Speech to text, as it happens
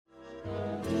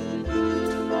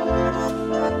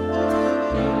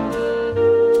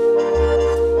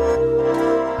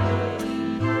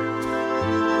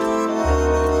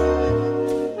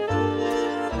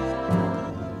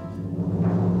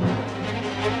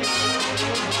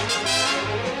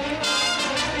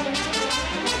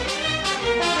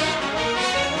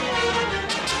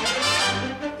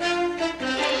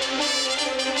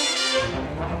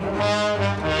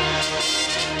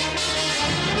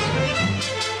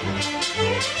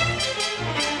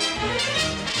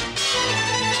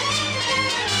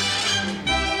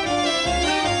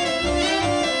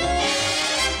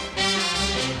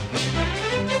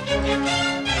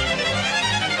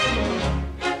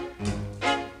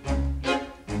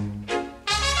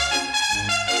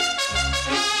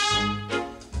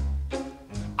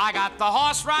got the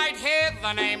horse right here,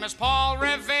 the name is Paul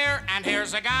Revere, and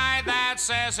here's a guy that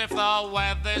says if the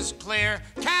weather's clear,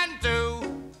 can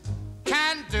do.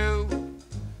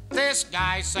 This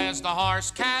guy says the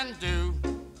horse can do.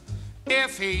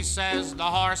 If he says the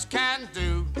horse can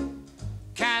do.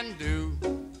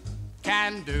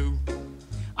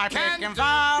 I pick him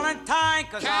Valentine,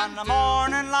 cause on the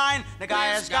morning line, the guy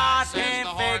has got him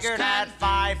figured at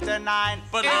 5 to 9.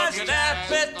 But there's an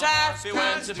epitaph, he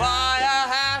wins it by a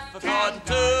half, according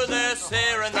to this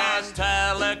here and the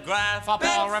Telegraph. For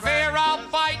Paul Revere I'll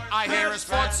bite, I hear his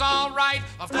foot's all right.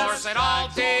 Of course it all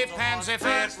depends if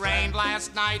it rained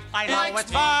last night. I know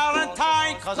it's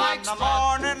Valentine, cause on the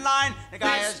morning line, the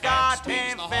guy has got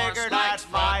him figured at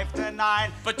 5 to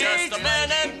 9. But just a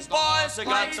minute, boys, I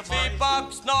got the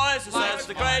beatbox noise. It says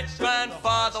the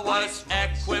great-grandfather was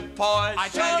equipoised. I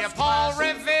tell you, Paul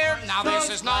Revere, now this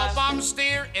is no bum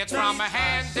steer. It's from a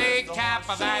handicap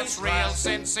that's real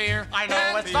sincere. I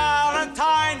know it's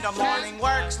Valentine, the morning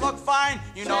works look fine.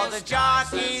 You know the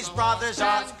jockey's brother's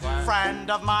a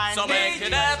friend of mine. So make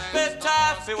it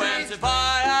epitaph, he wins it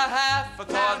by a half,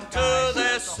 according to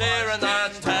this here and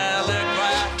the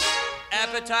Telegraph.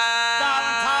 Epitaph,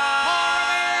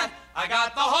 Valentine, I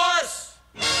got the horse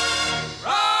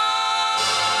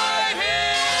right here.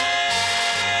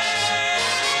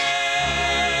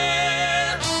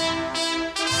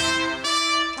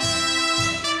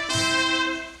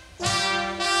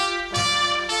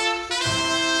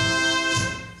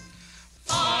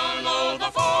 Follow the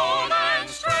phone and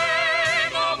stray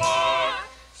no more.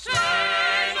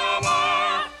 Stray no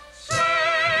more.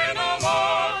 Stray no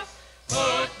more.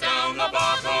 Put down the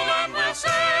bottle and we'll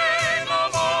say no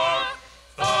more.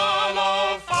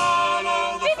 Follow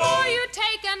the Before phone. you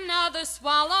take another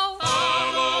swallow,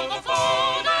 Follow the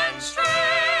phone and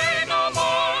stray no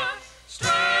more.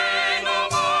 Stray no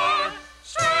more.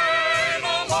 Stray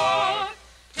no more.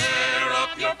 Tear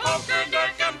up your poker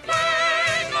deck and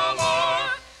play no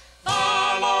more.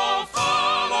 Follow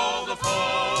the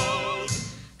phone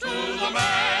to the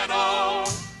meadow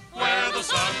where the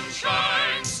sun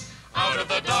shines out of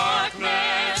the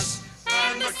darkness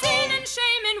and the the sin cold. and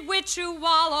shame in which you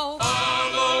wallow.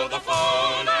 Follow the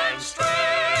phone and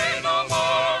stray no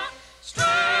more.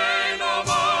 Stray no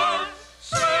more.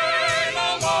 Stray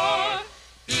no more.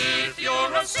 If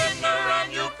you're a sinner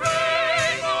and you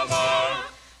pray no more.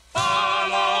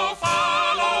 Follow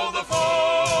the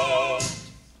phone.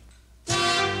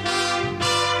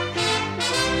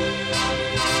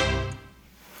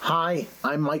 Hi,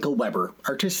 I'm Michael Weber,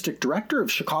 Artistic Director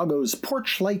of Chicago's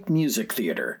Porchlight Music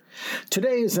Theater.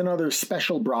 Today is another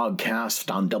special broadcast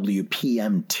on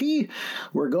WPMT.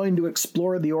 We're going to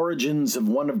explore the origins of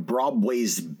one of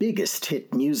Broadway's biggest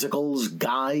hit musicals,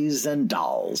 Guys and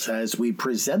Dolls, as we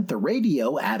present the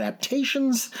radio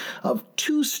adaptations of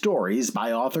two stories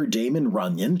by author Damon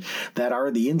Runyon that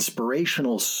are the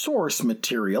inspirational source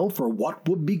material for what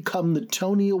would become the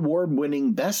Tony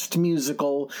Award-winning Best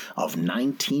Musical of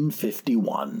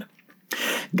 1951.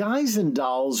 Guys and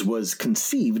Dolls was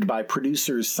conceived by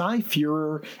producers Cy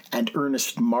Feuer and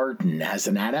Ernest Martin as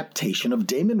an adaptation of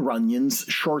Damon Runyon's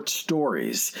short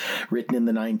stories, written in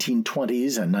the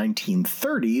 1920s and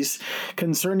 1930s,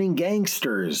 concerning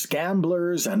gangsters,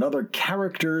 gamblers, and other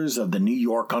characters of the New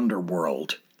York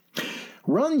underworld.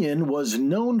 Runyon was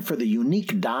known for the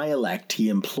unique dialect he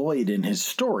employed in his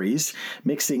stories,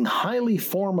 mixing highly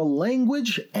formal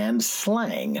language and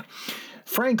slang.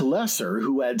 Frank Lesser,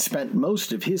 who had spent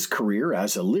most of his career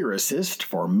as a lyricist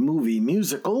for movie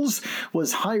musicals,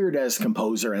 was hired as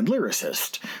composer and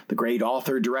lyricist. The great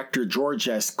author-director George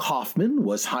S. Kaufman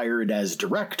was hired as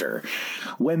director.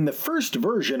 When the first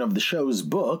version of the show's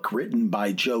book, written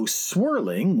by Joe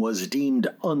Swirling, was deemed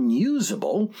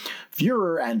unusable,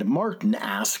 Feuer and Martin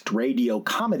asked radio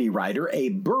comedy writer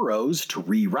Abe Burrows to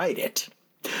rewrite it.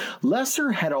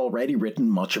 Lesser had already written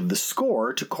much of the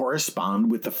score to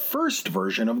correspond with the first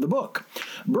version of the book.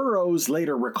 Burrows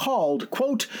later recalled,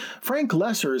 quote, Frank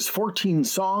Lesser's 14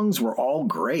 songs were all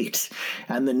great,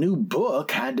 and the new book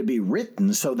had to be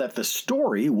written so that the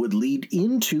story would lead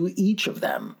into each of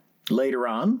them. Later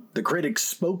on, the critics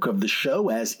spoke of the show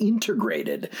as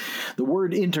integrated. The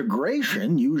word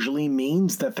integration usually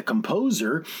means that the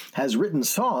composer has written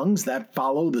songs that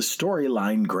follow the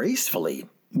storyline gracefully.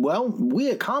 Well, we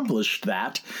accomplished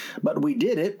that, but we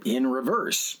did it in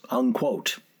reverse,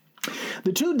 unquote.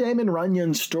 The two Damon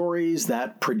Runyon stories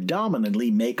that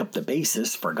predominantly make up the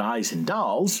basis for Guys and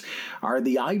Dolls are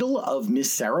The Idol of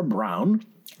Miss Sarah Brown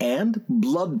and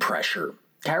Blood Pressure.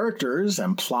 Characters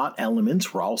and plot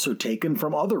elements were also taken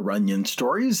from other Runyon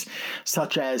stories,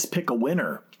 such as Pick a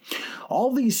Winner.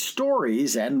 All these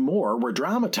stories and more were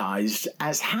dramatized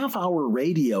as half-hour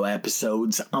radio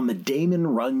episodes on the Damon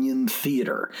Runyon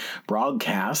Theatre,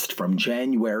 broadcast from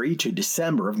January to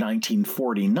December of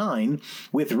 1949,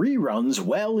 with reruns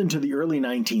well into the early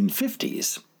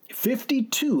 1950s.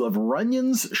 52 of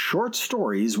Runyon's short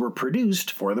stories were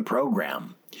produced for the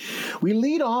program. We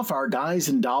lead off our Guys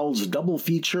and Dolls double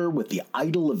feature with The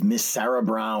Idol of Miss Sarah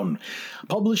Brown.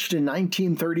 Published in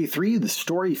 1933, the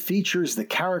story features the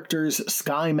characters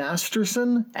Sky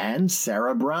Masterson and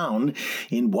Sarah Brown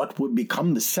in what would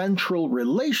become the central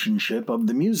relationship of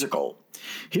the musical.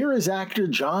 Here is actor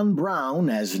John Brown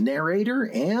as narrator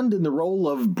and in the role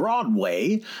of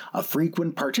Broadway, a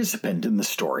frequent participant in the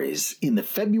stories, in the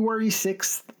February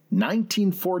 6th,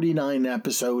 1949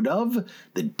 episode of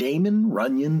The Damon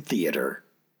Runyon Theatre.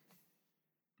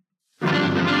 The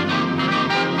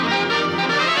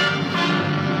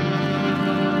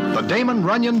Damon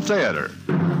Runyon Theatre.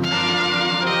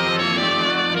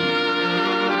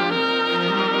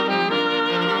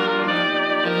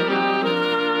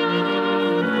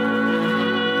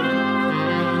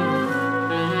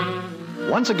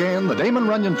 Once again, the Damon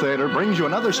Runyon Theatre brings you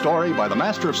another story by the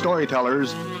master of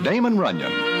storytellers, Damon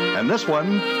Runyon. And this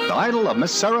one, The Idol of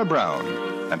Miss Sarah Brown.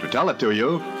 And to tell it to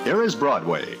you, here is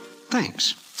Broadway.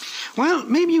 Thanks. Well,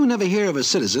 maybe you never hear of a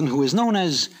citizen who is known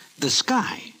as the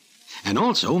Sky. And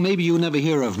also, maybe you never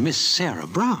hear of Miss Sarah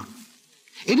Brown.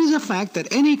 It is a fact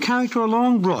that any character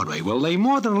along Broadway will lay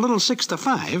more than a little 6 to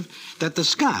 5 that the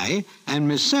Sky and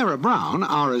Miss Sarah Brown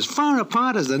are as far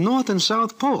apart as the North and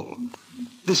South Pole.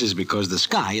 This is because the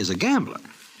Sky is a gambler,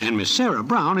 and Miss Sarah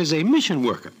Brown is a mission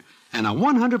worker and a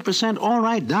 100%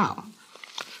 all-right doll.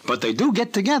 But they do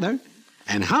get together,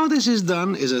 and how this is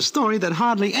done is a story that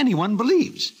hardly anyone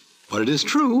believes. But it is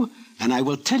true, and I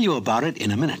will tell you about it in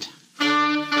a minute.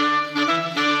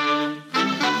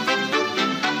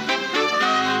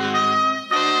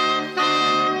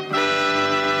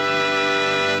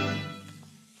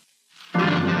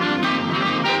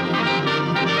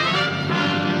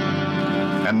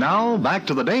 And now, back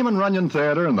to the Damon Runyon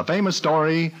Theatre and the famous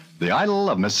story, The Idol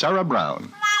of Miss Sarah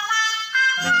Brown.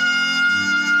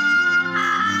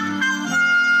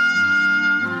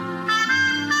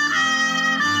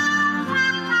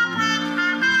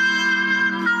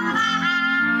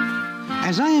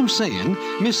 As I am saying,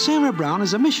 Miss Sarah Brown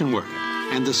is a mission worker,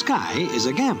 and the Sky is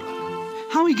a gambler.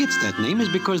 How he gets that name is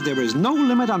because there is no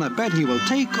limit on a bet he will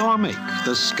take or make.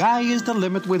 The sky is the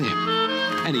limit with him.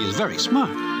 And he is very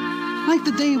smart. Like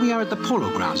the day we are at the polo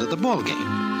grounds at the ball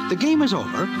game. The game is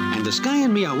over, and the Sky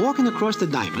and me are walking across the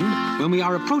diamond when we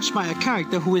are approached by a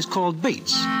character who is called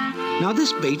Bates. Now,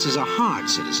 this Bates is a hard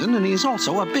citizen, and he is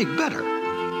also a big bettor.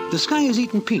 The Sky is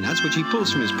eating peanuts, which he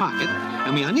pulls from his pocket,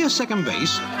 and we are near second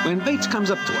base when Bates comes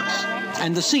up to us.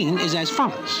 And the scene is as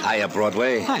follows. Hiya,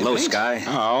 Broadway. Hi, Hello, Bates. Sky.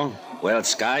 Oh, Well,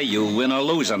 Sky, you win or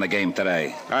lose on the game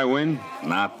today. I win?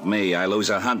 Not me. I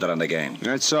lose 100 on the game.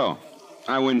 That's so.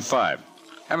 I win 5.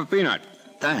 Have a peanut.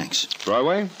 Thanks.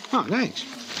 Broadway? Oh, thanks.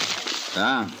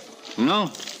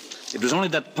 No. It was only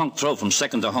that punk throw from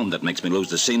second to home that makes me lose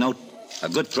the C note. A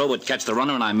good throw would catch the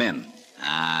runner and I'm in.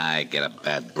 I get a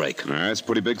bad break. That's a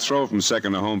pretty big throw from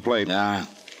second to home plate. Yeah.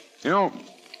 You know,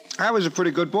 I was a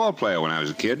pretty good ball player when I was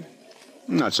a kid.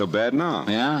 Not so bad now.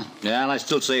 Yeah? Yeah, and I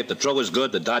still say if the throw is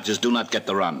good, the Dodgers do not get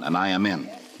the run, and I am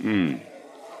in.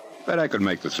 Bet I could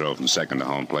make the throw from second to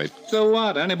home plate. So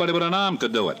what? Anybody with an arm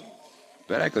could do it.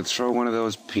 Bet I could throw one of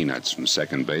those peanuts from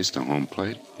second base to home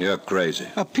plate. You're crazy.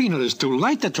 A peanut is too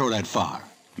light to throw that far.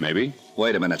 Maybe.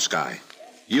 Wait a minute, Sky.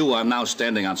 You are now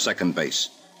standing on second base.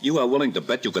 You are willing to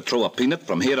bet you could throw a peanut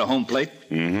from here to home plate?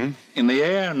 Mm-hmm. In the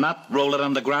air, not roll it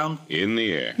on the ground? In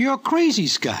the air. You're crazy,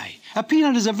 Sky. A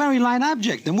peanut is a very light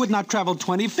object and would not travel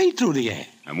 20 feet through the air.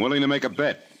 I'm willing to make a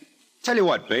bet. Tell you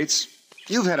what, Bates.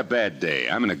 You've had a bad day.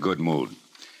 I'm in a good mood.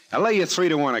 I'll lay you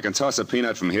 3-1 I can toss a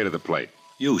peanut from here to the plate.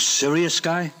 You serious,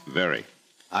 Sky? Very.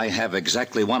 I have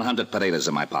exactly 100 potatoes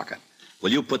in my pocket.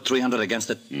 Will you put 300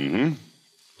 against it? Mm-hmm.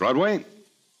 Broadway?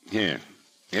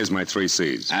 Here's my 3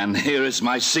 C's. And here is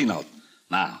my C note.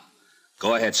 Now,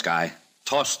 go ahead, Sky.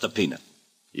 Toss the peanut.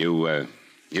 You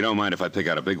don't mind if I pick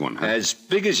out a big one, huh? As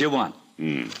big as you want.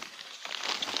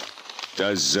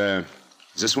 Does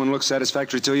this one look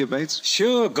satisfactory to you, Bates?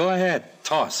 Sure, go ahead.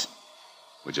 Toss.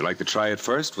 Would you like to try it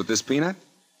first with this peanut?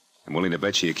 I'm willing to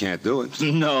bet you can't do it.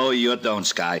 No, you don't,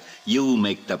 Sky. You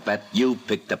make the bet. You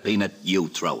pick the peanut. You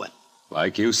throw it.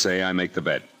 Like you say, I make the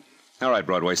bet. All right,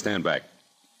 Broadway, stand back.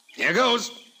 Here goes.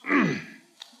 It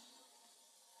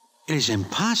is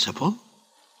impossible,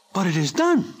 but it is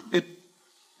done.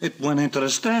 It went into the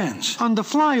stands. On the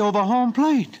fly over home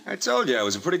plate. I told you I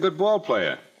was a pretty good ball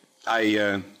player.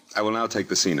 I will now take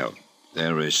the C-note.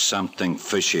 There is something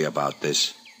fishy about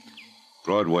this.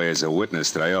 Broadway is a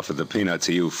witness that I offered the peanut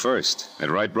to you first. That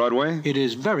right, Broadway? It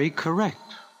is very correct.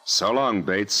 So long,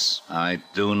 Bates. I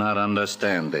do not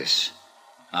understand this.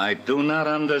 I do not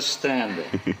understand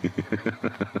it.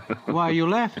 Why are you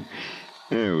laughing?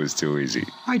 It was too easy.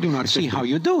 I do not see how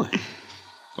you do it.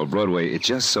 Well, Broadway, it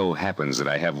just so happens that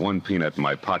I have one peanut in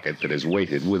my pocket that is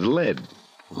weighted with lead.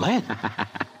 Lead?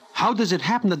 How does it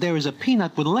happen that there is a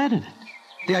peanut with lead in it?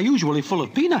 They are usually full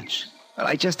of peanuts. Well,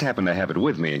 I just happen to have it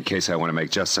with me in case I want to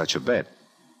make just such a bet.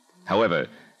 However,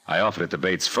 I offered it to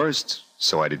Bates first,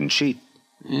 so I didn't cheat.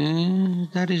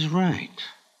 That is right.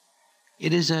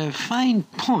 It is a fine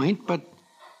point, but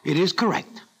it is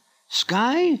correct.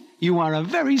 Sky, you are a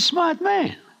very smart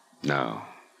man. No,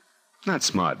 not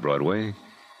smart, Broadway.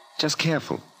 Just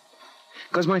careful.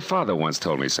 Because my father once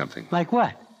told me something. Like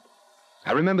what?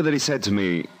 I remember that he said to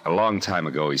me a long time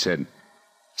ago, he said,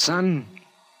 "Son,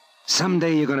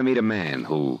 someday you're going to meet a man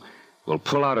who will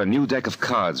pull out a new deck of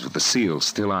cards with the seal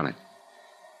still on it.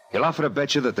 He'll offer to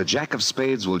bet you that the Jack of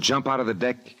Spades will jump out of the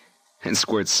deck and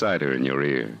squirt cider in your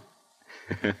ear."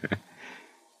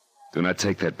 Do not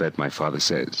take that bet, my father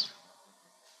says.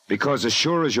 Because as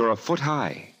sure as you're a foot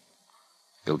high,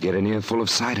 you'll get an ear full of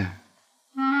cider.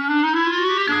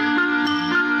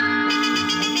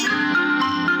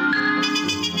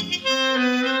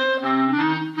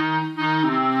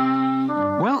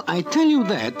 Well, I tell you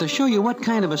that to show you what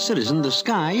kind of a citizen the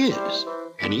Sky is.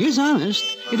 And he is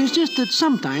honest. It is just that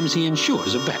sometimes he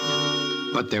insures a bet.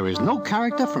 But there is no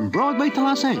character from Broadway to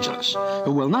Los Angeles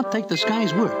who will not take the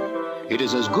Sky's word. It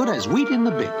is as good as wheat in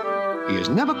the bin. He is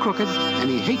never crooked, and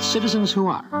he hates citizens who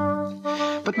are.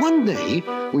 But one day,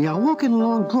 we are walking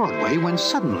along Broadway when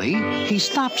suddenly he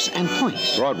stops and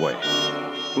points. Broadway,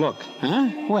 look. Huh?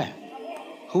 Where?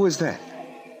 Who is that?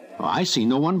 Oh, I see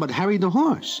no one but Harry the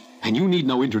horse. And you need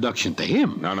no introduction to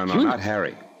him. No, not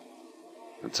Harry.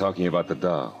 I'm talking about the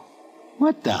doll.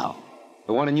 What doll?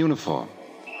 The one in uniform.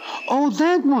 Oh,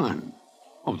 that one.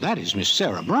 Oh, that is Miss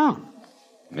Sarah Brown.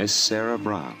 Miss Sarah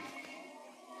Brown.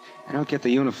 I don't get the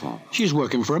uniform. She's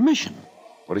working for a mission.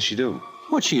 What does she do?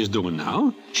 What she is doing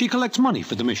now, she collects money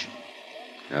for the mission.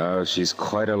 Oh, she's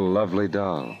quite a lovely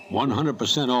doll.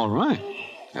 100% all right.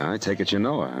 I take it you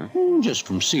know her, huh? Just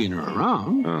from seeing her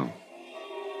around. Oh.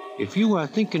 If you are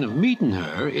thinking of meeting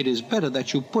her, it is better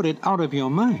that you put it out of your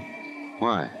mind.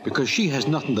 Why? Because she has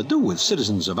nothing to do with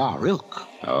citizens of our ilk.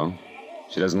 Oh?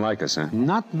 She doesn't like us, huh?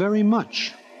 Not very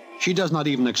much. She does not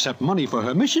even accept money for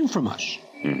her mission from us.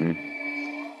 Mm-hmm.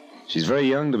 She's very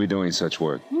young to be doing such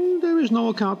work. There is no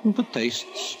accounting for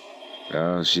tastes.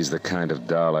 Oh, she's the kind of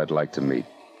doll I'd like to meet.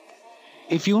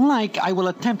 If you like, I will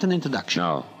attempt an introduction.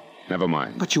 No, never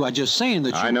mind. But you are just saying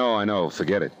that you... I know.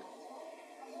 Forget it.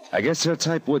 I guess her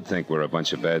type would think we're a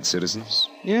bunch of bad citizens.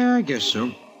 Yeah, I guess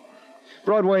so.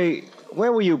 Broadway,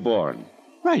 where were you born?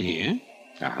 Right here.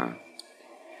 Uh-huh.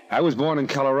 I was born in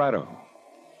Colorado.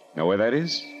 Know where that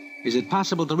is? Is it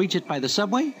possible to reach it by the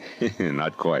subway?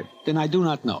 Not quite. Then I do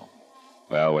not know.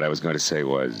 Well, what I was going to say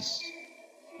was...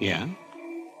 Yeah?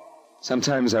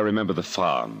 Sometimes I remember the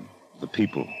farm, the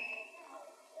people.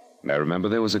 And I remember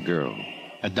there was a girl.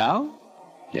 A doll?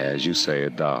 Yeah, as you say, a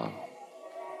doll.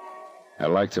 I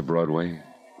liked her, Broadway.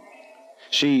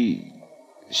 She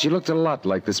looked a lot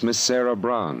like this Miss Sarah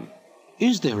Brown.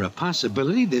 Is there a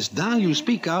possibility this doll you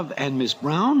speak of and Miss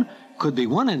Brown could be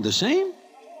one and the same?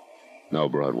 No,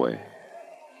 Broadway.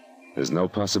 There's no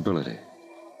possibility.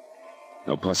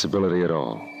 No possibility at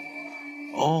all.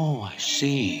 Oh, I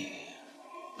see.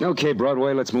 Okay,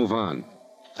 Broadway, let's move on.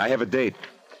 I have a date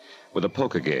with a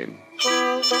poker game.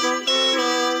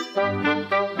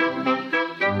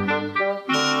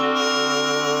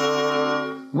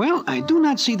 Well, I do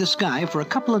not see the Sky for a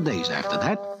couple of days after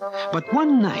that. But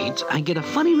one night, I get a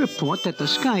funny report that the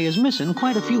Sky is missing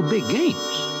quite a few big games.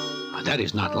 Now, that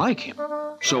is not like him.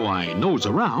 So I nose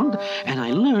around, and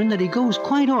I learn that he goes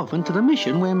quite often to the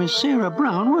mission where Miss Sarah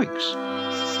Brown works.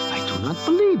 I do not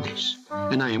believe this,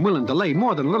 and I am willing to lay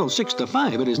more than a little 6 to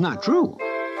 5 it is not true.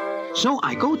 So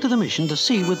I go to the mission to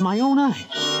see with my own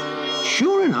eyes.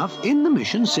 Sure enough, in the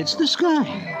mission sits the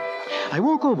Sky. I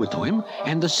walk over to him,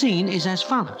 and the scene is as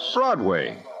follows.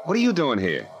 Broadway, what are you doing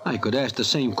here? I could ask the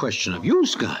same question of you,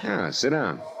 Sky. Yeah, sit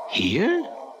down. Here?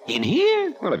 In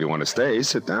here? Well, if you want to stay,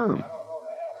 sit down.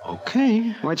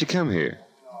 Okay. Why'd you come here?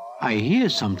 I hear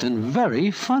something very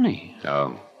funny.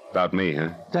 Oh, about me, huh?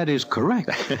 That is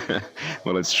correct.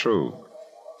 Well, it's true.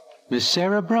 Miss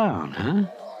Sarah Brown, huh?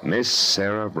 Miss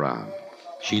Sarah Brown.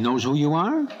 She knows who you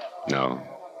are? No.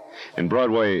 And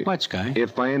Broadway... What, Sky?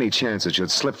 If by any chance it should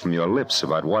slip from your lips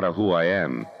about what or who I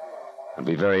am, I'll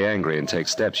be very angry and take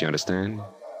steps, you understand?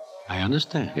 I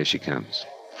understand. Here she comes.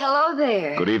 Hello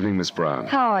there. Good evening, Miss Brown.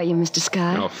 How are you, Mr.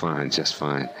 Sky? Oh, fine, just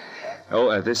fine.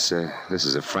 Oh, this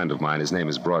is a friend of mine. His name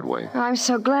is Broadway. I'm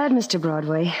so glad, Mr.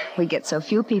 Broadway. We get so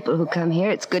few people who come here.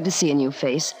 It's good to see a new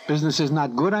face. Business is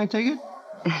not good, I take it?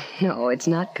 No, it's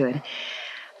not good.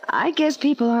 I guess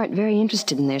people aren't very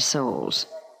interested in their souls.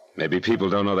 Maybe people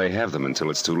don't know they have them until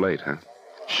it's too late, huh?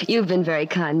 You've been very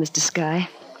kind, Mr. Sky.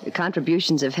 Your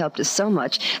contributions have helped us so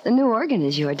much. The new organ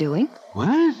is you're doing.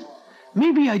 What?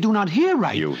 Maybe I do not hear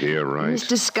right. You hear right.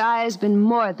 Mr. Sky has been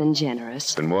more than generous.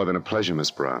 It's been more than a pleasure,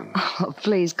 Miss Brown. Oh,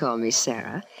 please call me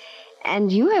Sarah.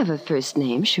 And you have a first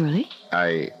name, surely?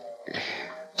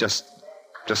 Just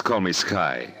call me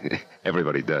Sky.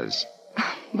 Everybody does.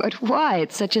 But why?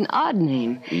 It's such an odd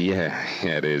name. Yeah,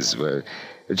 it is.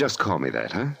 Just call me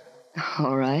that, huh?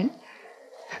 All right.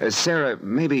 Sarah,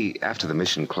 maybe after the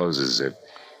mission closes,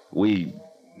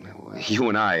 you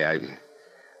and I,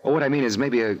 what I mean is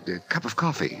maybe a cup of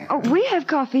coffee. Oh, we have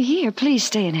coffee here. Please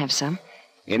stay and have some.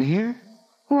 In here?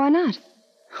 Why not?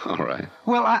 All right.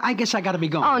 Well, I guess I gotta be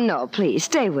going. Oh, no, please,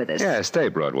 stay with us. Yeah, stay,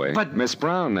 Broadway. But Miss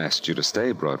Brown asked you to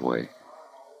stay, Broadway.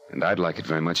 And I'd like it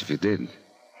very much if you did.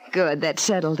 Good, that's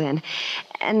settled then.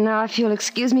 And now, if you'll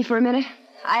excuse me for a minute,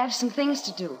 I have some things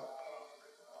to do.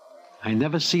 I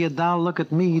never see a doll look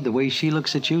at me the way she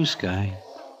looks at you, Sky.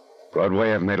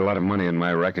 Broadway, I've made a lot of money in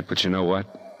my racket, but you know what?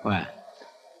 What?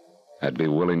 I'd be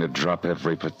willing to drop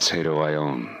every potato I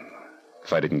own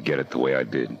if I didn't get it the way I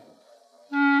did.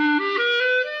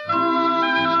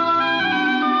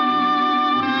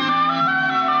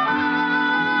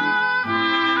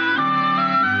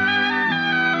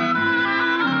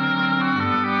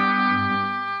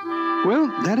 Well,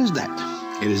 that is that.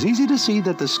 It is easy to see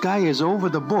that the Sky is over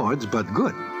the boards, but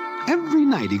good. Every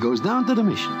night he goes down to the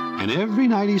mission, and every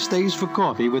night he stays for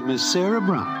coffee with Miss Sarah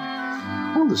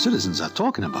Brown. All the citizens are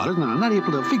talking about it, and are not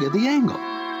able to figure the angle.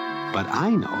 But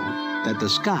I know that the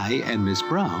Sky and Miss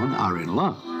Brown are in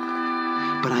love.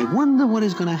 But I wonder what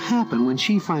is going to happen when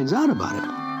she finds out about it.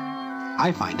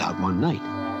 I find out one night,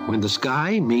 when the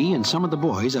Sky, me, and some of the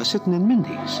boys are sitting in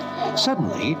Mindy's.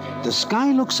 Suddenly, the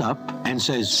Sky looks up and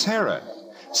says, Sarah!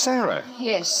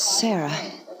 Yes, Sarah.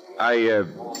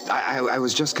 I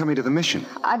was just coming to the mission.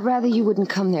 I'd rather you wouldn't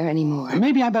come there anymore.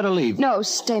 Maybe I better leave. No,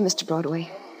 stay, Mr.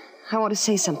 Broadway. I want to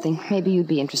say something. Maybe you'd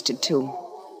be interested, too.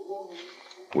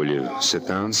 Will you sit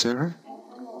down, Sarah?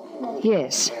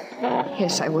 Yes.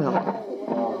 Yes, I will.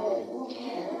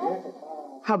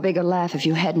 How big a laugh have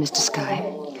you had, Mr. Sky?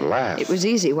 Laugh? It was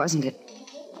easy, wasn't it?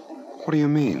 What do you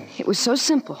mean? It was so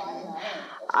simple.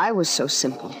 I was so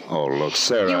simple. Oh, look,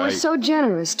 Sarah, You were so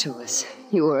generous to us.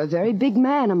 You were a very big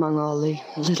man among all the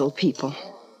little people.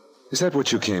 Is that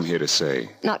what you came here to say?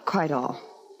 Not quite all.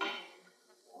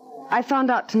 I found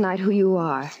out tonight who you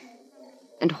are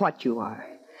and what you are.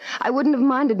 I wouldn't have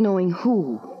minded knowing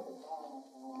who.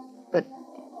 But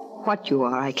what you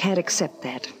are, I can't accept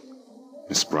that.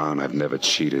 Miss Brown, I've never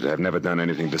cheated. I've never done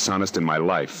anything dishonest in my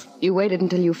life. You waited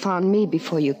until you found me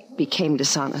before you became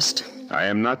dishonest. I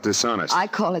am not dishonest. I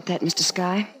call it that, Mr.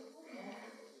 Sky.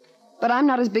 But I'm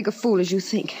not as big a fool as you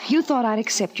think. You thought I'd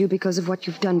accept you because of what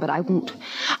you've done, but I won't.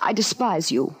 I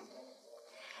despise you.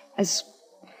 As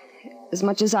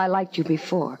much as I liked you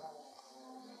before,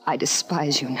 I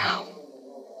despise you now.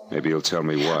 Maybe you'll tell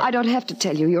me why. I don't have to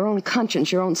tell you. Your own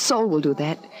conscience, your own soul will do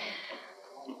that.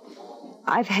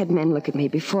 I've had men look at me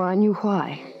before I knew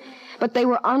why. But they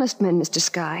were honest men, Mr.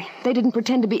 Sky. They didn't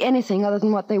pretend to be anything other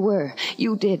than what they were.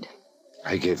 You did.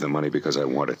 I gave the money because I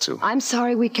wanted to. I'm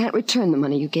sorry we can't return the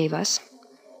money you gave us.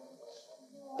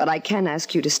 But I can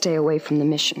ask you to stay away from the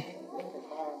mission.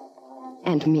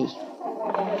 And me.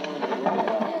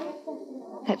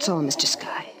 That's all, Mr.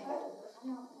 Sky.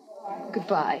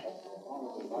 Goodbye.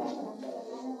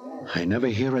 I never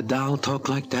hear a doll talk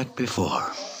like that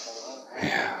before.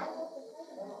 Yeah.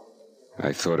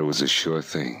 I thought it was a sure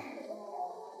thing.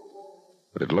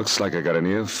 But it looks like I got an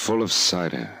ear full of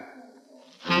cider.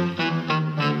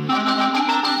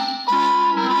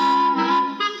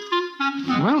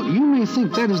 Well, you may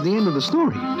think that is the end of the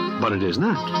story, but it is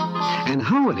not. And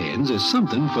how it ends is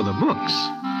something for the books,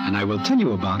 and I will tell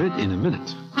you about it in a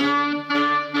minute.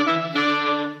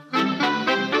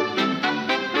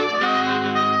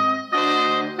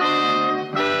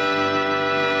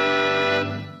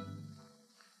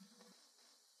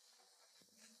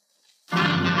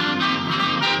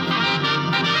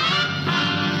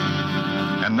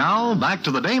 And now, back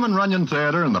to the Damon Runyon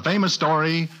Theater and the famous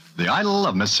story, The Idol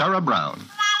of Miss Sarah Brown.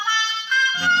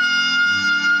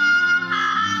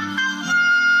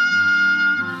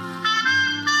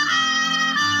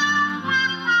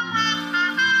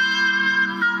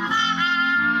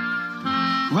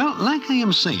 Well, like I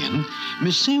am saying,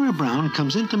 Miss Sarah Brown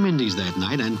comes into Mindy's that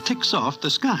night and ticks off the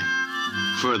Sky.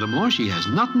 Furthermore, she has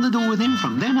nothing to do with him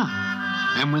from then on.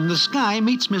 And when the Sky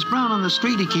meets Miss Brown on the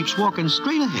street, he keeps walking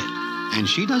straight ahead. And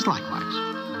she does likewise.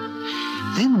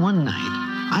 Then one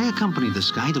night, I accompanied the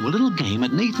Sky to a little game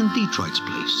at Nathan Detroit's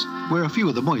place, where a few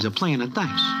of the boys are playing at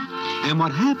dice. And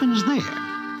what happens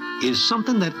there is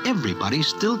something that everybody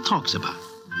still talks about.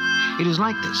 It is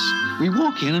like this. We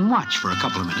walk in and watch for a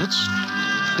couple of minutes.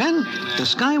 Then the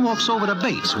Sky walks over to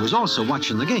Bates, who is also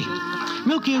watching the game.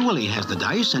 Milky and Willie has the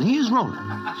dice, and he is rolling.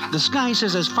 The Sky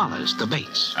says as follows to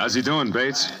Bates. How's he doing,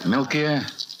 Bates? Milky,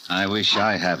 I wish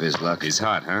I have his luck. He's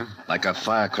hot, huh? Like a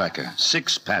firecracker.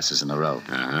 6 passes in a row.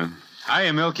 Uh-huh.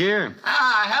 Hiya, Milky.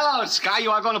 Hello, Sky.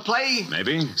 You are going to play?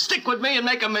 Maybe. Stick with me and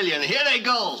make $1 million. Here they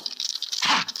go.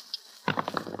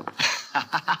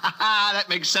 That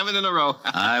makes 7 in a row.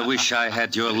 I wish I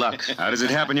had your luck. How does it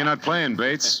happen you're not playing,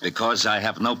 Bates? Because I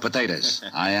have no potatoes.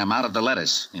 I am out of the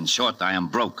lettuce. In short, I am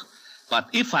broke. But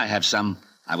if I have some,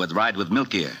 I would ride with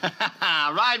Milky.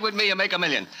 Ride with me and make $1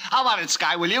 million. How about it,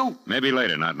 Sky, will you? Maybe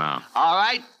later, not now. All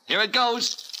right, here it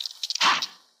goes.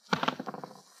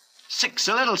 6,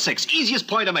 a little 6. Easiest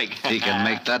point to make. He can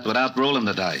make that without rolling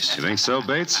the dice. You think so,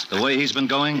 Bates? The way he's been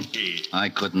going, I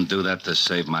couldn't do that to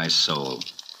save my soul.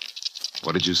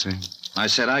 What did you say? I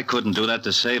said I couldn't do that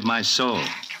to save my soul.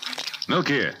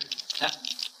 Milky.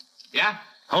 Yeah?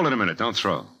 Hold it a minute. Don't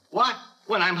throw. What?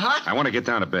 When I'm hot? I want to get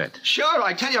down to bet. Sure,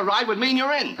 I tell you, ride with me and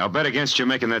you're in. I'll bet against you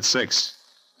making that 6.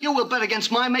 You will bet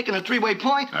against my making a 3-way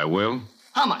point? I will.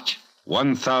 How much?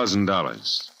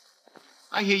 $1,000.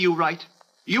 I hear you right.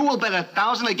 You will bet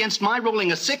 1,000 against my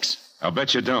rolling a 6? I'll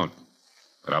bet you don't.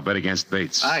 But I'll bet against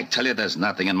Bates. I tell you, there's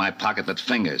nothing in my pocket but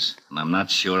fingers. And I'm not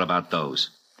sure about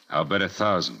those. I'll bet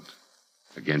 1,000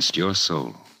 against your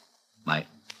soul. My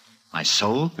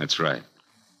soul? That's right.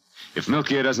 If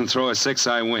Milky doesn't throw a 6,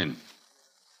 I win.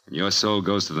 And your soul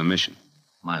goes to the mission.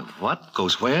 My what?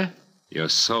 Goes where? Your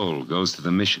soul goes to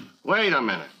the mission. Wait a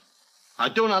minute. I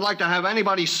do not like to have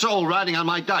anybody's soul riding on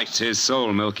my dice. It's his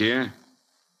soul, Milky.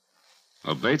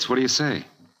 Well, Bates, what do you say?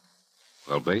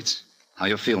 Well, Bates? How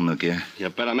you feel, Milky? You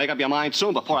better make up your mind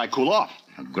soon before I cool off.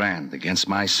 $1,000 against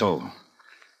my soul.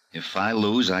 If I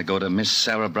lose, I go to Miss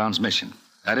Sarah Brown's mission.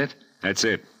 That it? That's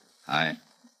it.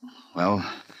 Well,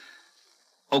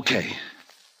 okay.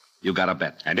 You got a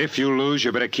bet. And if you lose,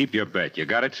 you better keep your bet. You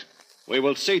got it? We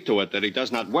will see to it that he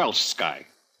does not welch, Sky.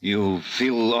 You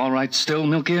feel all right still,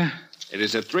 Milky? It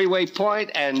is a 3-way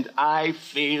point, and I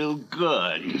feel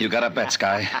good. You got a bet,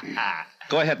 Sky.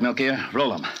 Go ahead, Milky.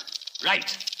 Roll 'em.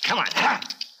 Right. Come on.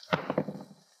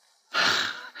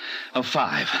 A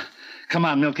 5. Come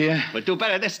on, Milky. We'll do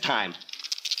better this time.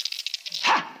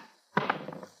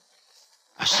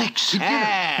 A 6.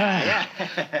 Yeah.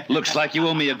 Looks like you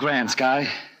owe me $1,000, Sky.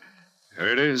 Here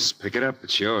it is. Pick it up.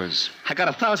 It's yours. I got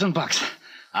 $1,000.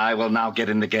 I will now get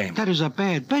in the game. That is a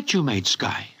bad bet you made,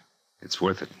 Sky. It's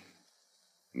worth it.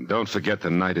 And don't forget the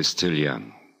night is still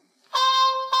young.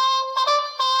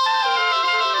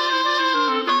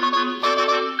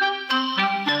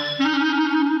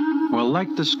 Well,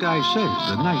 like the Sky says,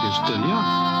 the night is still young.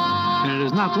 And it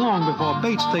is not long before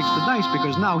Bates takes the dice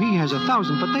because now he has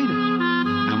 1,000 potatoes.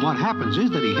 And what happens is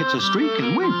that he hits a streak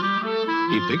and wins.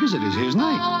 He figures it is his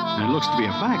night. And it looks to be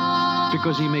a fact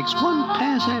because he makes one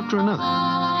pass after another.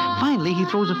 Finally, he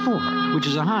throws a 4, which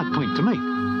is a hard point to make.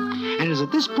 And it is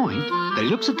at this point that he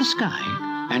looks at the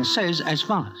Sky and says as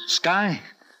follows. Sky,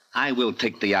 I will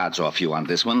take the odds off you on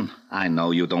this one. I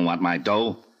know you don't want my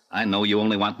dough. I know you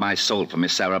only want my soul for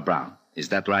Miss Sarah Brown. Is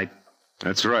that right?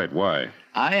 That's right. Why?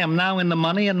 I am now in the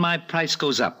money and my price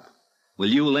goes up. Will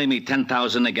you lay me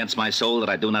 10,000 against my soul that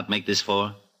I do not make this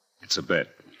for? It's a bet.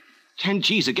 10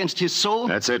 G's against his soul?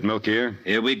 That's it, Milky.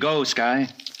 Here we go, Sky.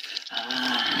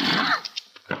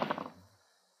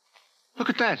 Look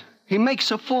at that. He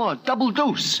makes a 4, double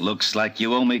deuce. Looks like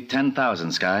you owe me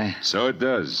 10,000, Sky. So it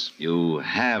does. You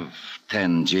have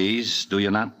 10 G's, do you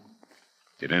not?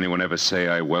 Did anyone ever say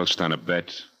I welched on a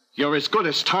bet? You're as good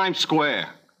as Times Square.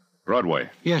 Broadway.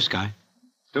 Yes, Sky.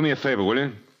 Do me a favor, will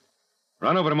you?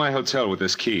 Run over to my hotel with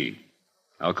this key.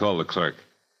 I'll call the clerk.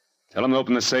 Tell him to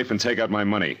open the safe and take out my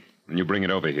money. And you bring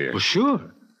it over here. Well, sure.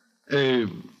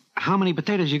 How many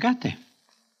potatoes you got there?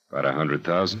 About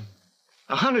 100,000.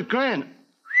 100 grand.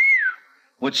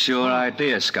 What's your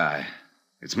idea, Sky?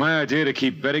 It's my idea to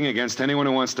keep betting against anyone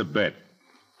who wants to bet.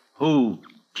 Who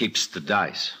keeps the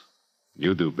dice?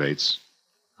 You do, Bates.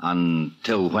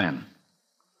 Until when?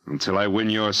 Until I win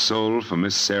your soul for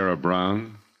Miss Sarah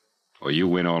Brown, or you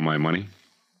win all my money.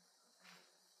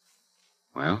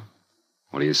 Well,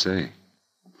 what do you say?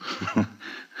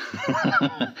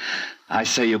 I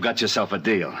say you got yourself a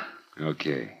deal.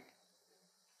 Okay.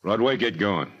 Broadway, get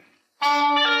going.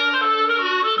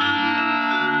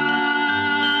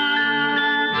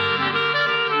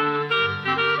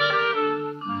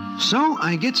 So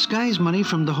I get Sky's money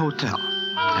from the hotel,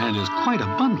 and it is quite a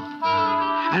bundle.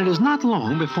 And it is not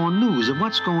long before news of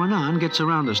what's going on gets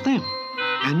around the stem.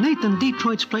 And Nathan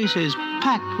Detroit's place is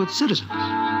packed with citizens.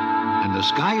 And the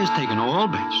Sky is taking all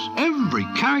bets. Every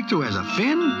character who has a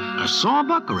fin, a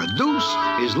sawbuck, or a deuce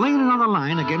is laying it on the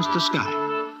line against the Sky.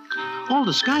 All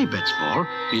the Sky bets for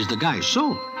is the guy's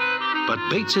soul. But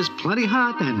Bates is plenty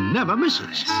hot and never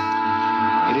misses.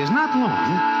 It is not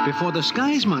long before the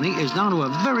Sky's money is down to a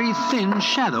very thin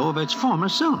shadow of its former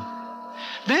self.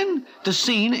 Then the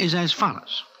scene is as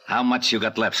follows. How much you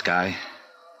got left, Sky?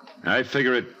 I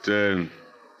figure it,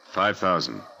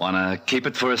 5,000. Wanna keep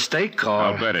it for a stake, or...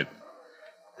 I'll bet it.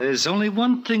 There's only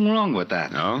one thing wrong with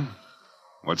that. No?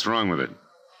 What's wrong with it?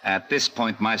 At this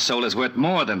point, my soul is worth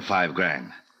more than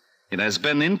 $5,000. It has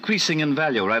been increasing in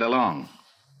value right along.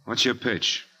 What's your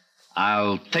pitch?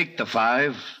 I'll take the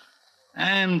 5,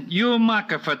 and you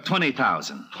mark her for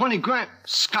 20,000. 20 grand?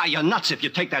 Sky, you're nuts if you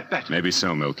take that bet. Maybe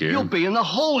so, Milky. You'll be in the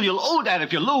hole. You'll owe that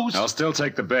if you lose. I'll still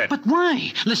take the bet. But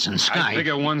why? Listen, Sky. I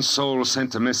figure one soul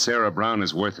sent to Miss Sarah Brown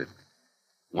is worth it.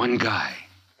 One guy.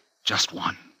 Just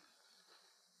one.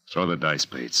 Throw the dice,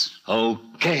 Bates.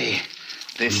 Okay.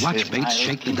 We watch Bates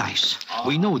shake the dice.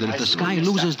 We know that if the Sky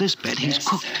loses this bet, he's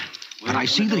cooked. But I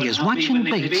see that he is watching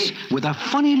Bates with a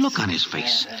funny look on his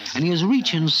face, and he is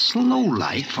reaching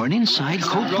slow-like for an inside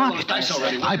coat pocket.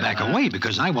 I back away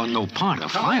because I want no part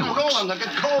of fireworks.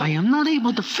 I am not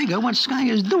able to figure what Sky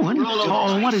is doing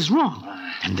or what is wrong.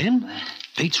 And then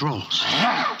Bates rolls.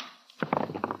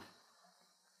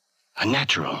 A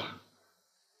natural.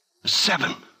 A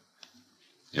 7.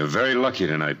 You're very lucky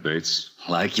tonight, Bates.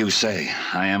 Like you say,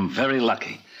 I am very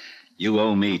lucky. You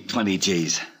owe me 20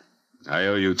 G's. I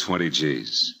owe you 20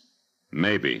 G's.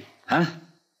 Maybe. Huh?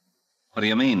 What do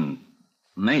you mean,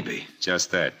 maybe?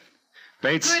 Just that.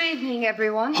 Bates? Good evening,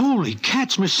 everyone. Holy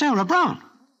cats, Miss Sarah Brown.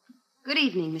 Good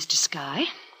evening, Mr. Sky.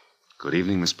 Good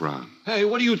evening, Miss Brown. Hey,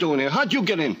 what are you doing here? How'd you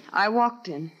get in? I walked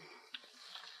in.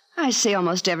 I see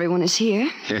almost everyone is here.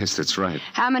 Yes, that's right.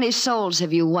 How many souls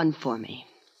have you won for me?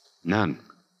 None.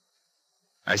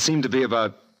 I seem to be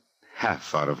about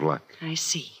half out of luck. I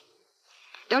see.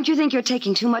 Don't you think you're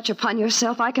taking too much upon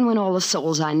yourself? I can win all the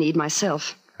souls I need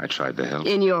myself. I tried to help.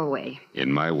 In your way.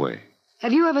 In my way.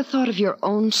 Have you ever thought of your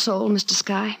own soul, Mr.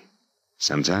 Sky?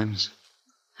 Sometimes.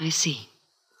 I see.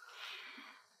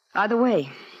 By the way,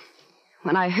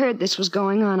 when I heard this was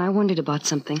going on, I wondered about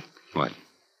something. What?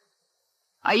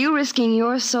 Are you risking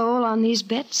your soul on these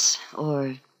bets,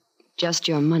 or just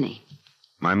your money?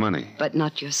 My money. But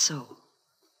not your soul.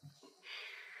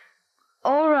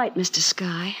 All right, Mr.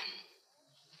 Sky.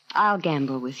 I'll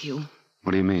gamble with you.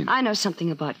 What do you mean? I know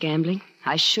something about gambling.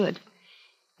 I should.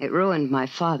 It ruined my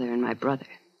father and my brother.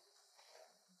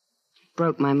 It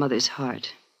broke my mother's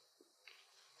heart.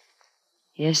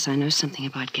 Yes, I know something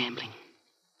about gambling.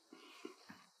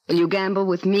 Will you gamble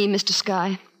with me, Mr.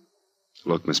 Sky?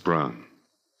 Look, Miss Brown,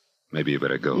 maybe you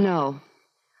better go. No.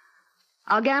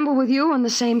 I'll gamble with you on the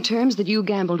same terms that you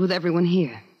gambled with everyone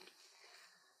here.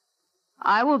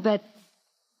 I will bet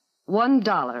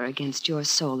 $1 against your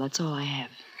soul. That's all I have.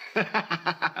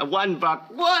 $1.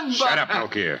 $1. Shut up,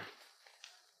 Milky.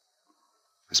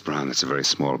 Miss Brown, that's a very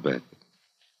small bet.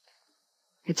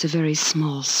 It's a very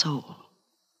small soul.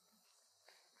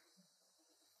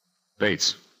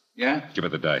 Bates. Yeah? Give her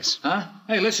the dice. Huh?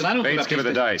 Hey, listen, I don't... Bates, give her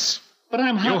the dice. But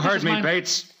I'm... You heard me,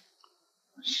 Bates.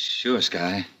 Sure,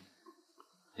 Sky.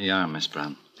 Here you are, Miss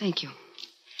Brown. Thank you.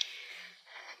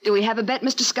 Do we have a bet,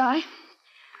 Mr. Sky?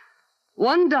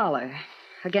 $1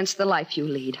 against the life you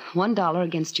lead. $1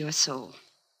 against your soul.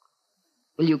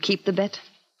 Will you keep the bet?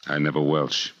 I never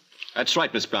welch. That's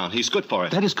right, Miss Brown. He's good for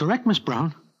it. That is correct, Miss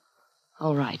Brown.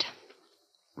 All right.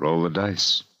 Roll the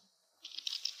dice.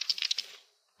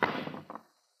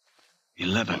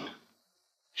 11.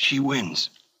 She wins.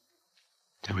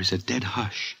 There is a dead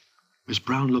hush. Miss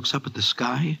Brown looks up at the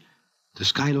Sky. The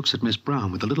Sky looks at Miss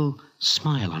Brown with a little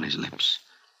smile on his lips.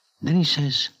 Then he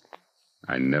says,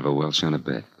 I never welch on a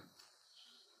bet.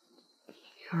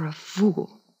 You're a fool.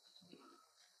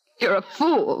 You're a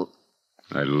fool.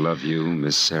 I love you,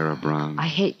 Miss Sarah Brown. I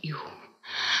hate you.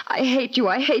 I hate you.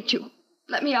 I hate you.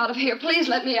 Let me out of here. Please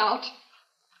let me out.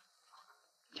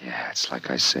 Yeah, it's like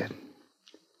I said.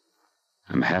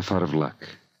 I'm half out of luck.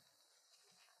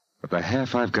 But the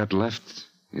half I've got left,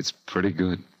 it's pretty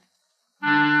good.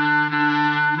 Well,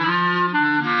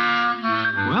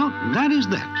 that is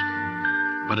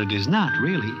that. But it is not,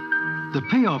 really. The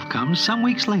payoff comes some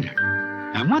weeks later.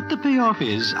 And what the payoff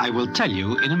is, I will tell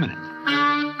you in a minute.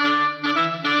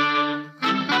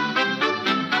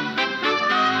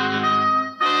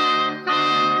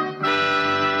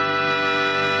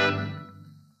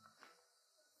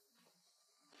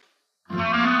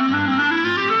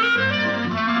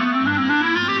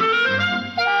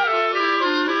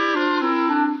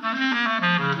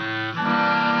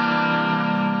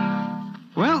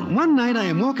 One night I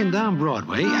am walking down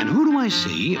Broadway, and who do I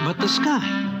see but the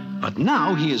Sky? But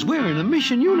now he is wearing a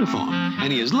mission uniform,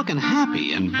 and he is looking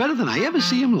happy and better than I ever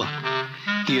see him look.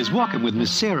 He is walking with Miss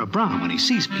Sarah Brown. When he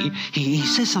sees me, he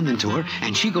says something to her,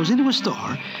 and she goes into a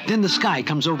store. Then the Sky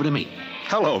comes over to me.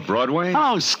 Hello, Broadway.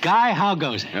 Hello, Sky. How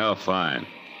goes it? Oh, fine.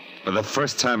 For the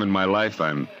first time in my life,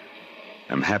 I'm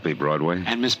happy, Broadway.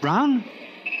 And Miss Brown?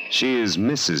 She is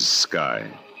Mrs. Sky.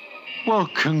 Well,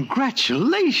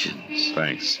 congratulations.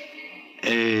 Thanks.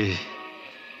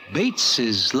 Bates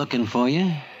is looking for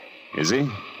you. Is he?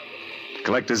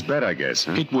 Collector's bet, I guess,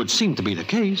 huh? It would seem to be the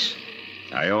case.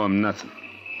 I owe him nothing.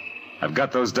 I've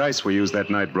got those dice we used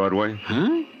that night, Broadway.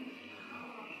 Huh?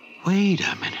 Wait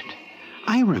a minute.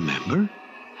 I remember.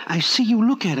 I see you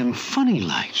look at him funny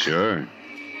like. Sure.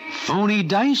 Phony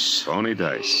dice? Phony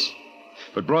dice.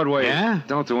 But Broadway,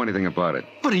 don't do anything about it.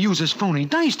 But he uses phony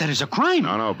dice. That is a crime.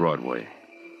 No, Broadway.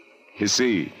 You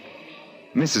see,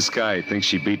 Mrs. Sky thinks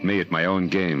she beat me at my own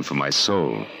game for my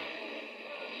soul.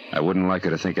 I wouldn't like her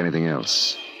to think anything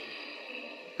else.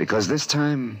 Because this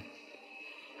time,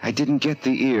 I didn't get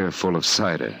the ear full of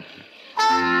cider.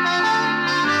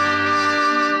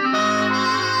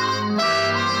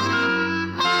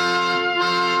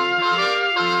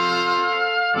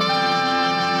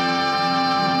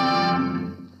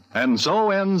 And so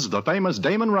ends the famous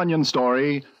Damon Runyon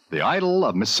story, The Idol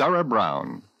of Miss Sarah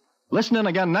Brown. Listen in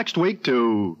again next week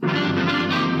to the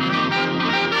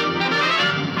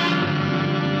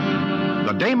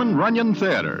Damon Runyon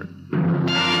Theater.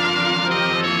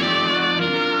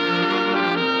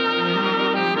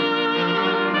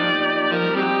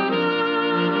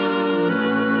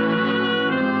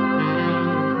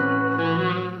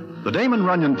 The Damon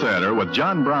Runyon Theater with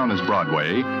John Brown as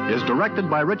Broadway is directed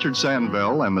by Richard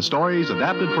Sandville and the stories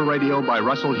adapted for radio by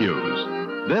Russell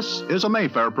Hughes. This is a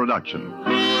Mayfair production.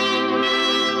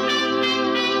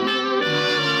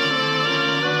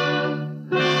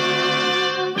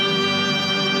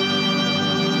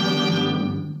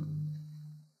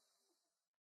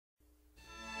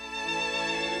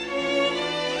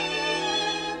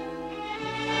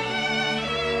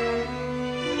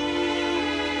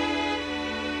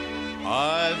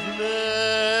 I've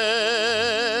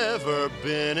never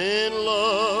been in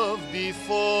love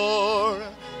before.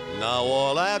 Now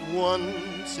all at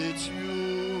once it's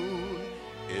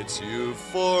you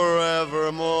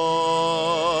forevermore.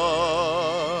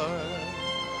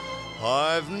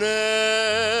 I've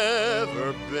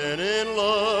never been in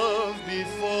love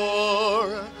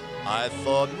before. I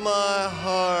thought my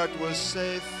heart was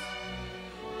safe.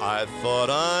 I thought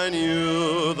I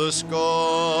knew the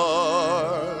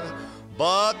score.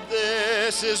 But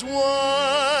this is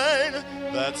wine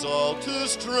that's all too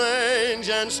strange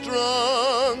and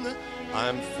strong.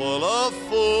 I'm full of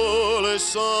foolish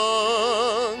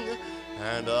song,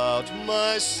 and out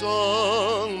my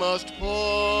song must pour.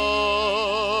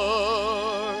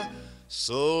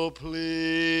 So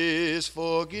please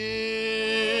forgive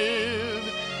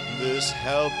this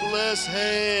helpless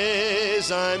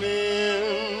haze I'm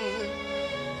in.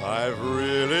 I've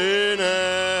really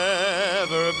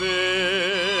never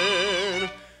been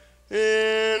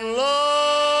in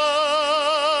love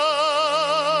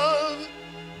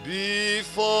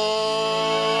before.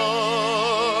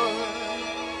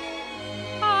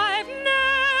 I've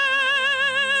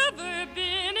never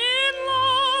been in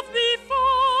love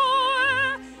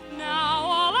before. Now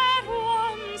all at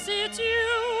once it's you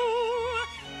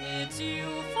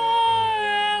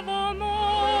forevermore.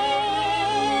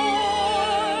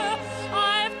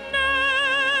 I've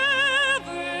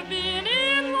never been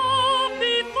in love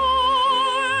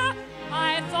before.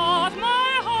 I thought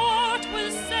my heart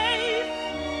was safe.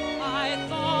 I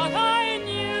thought I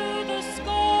knew the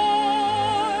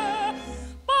score.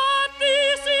 But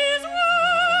this is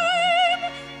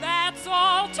wine that's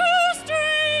all too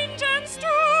strange and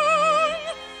strong.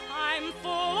 I'm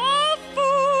full of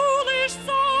foolish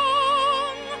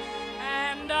song,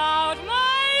 and out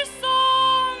my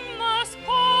song must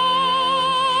pour.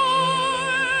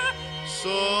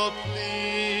 So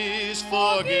please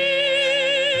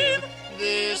forgive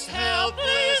this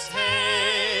helpless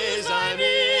haze I'm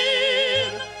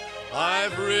in.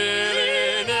 I've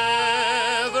really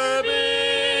never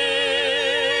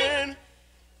been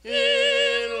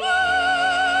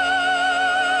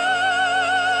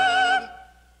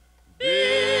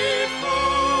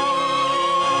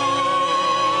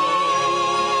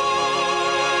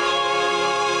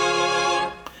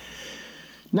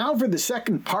Now for the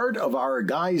second part of our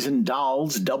Guys and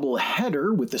Dolls double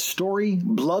header with the story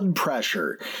Blood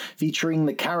Pressure, featuring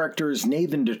the characters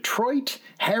Nathan Detroit,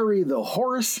 Harry the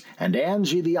Horse, and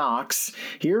Angie the Ox,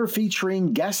 here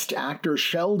featuring guest actor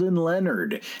Sheldon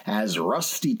Leonard as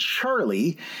Rusty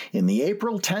Charlie in the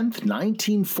April 10th,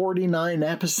 1949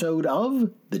 episode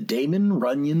of The Damon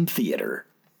Runyon Theater.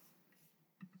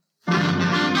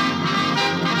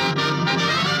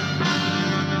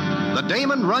 The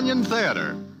Damon Runyon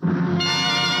Theater.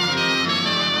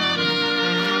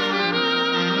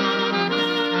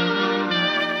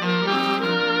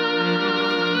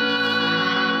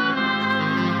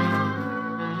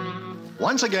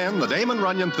 Once again, the Damon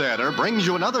Runyon Theater brings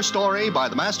you another story by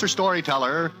the master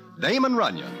storyteller, Damon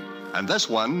Runyon. And this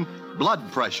one,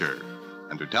 Blood Pressure.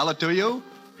 And to tell it to you,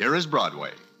 here is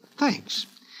Broadway. Thanks.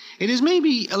 It is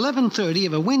maybe 11:30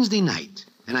 of a Wednesday night,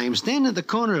 and I am standing at the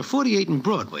corner of 48 and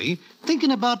Broadway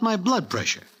thinking about my blood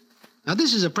pressure. Now,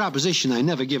 this is a proposition I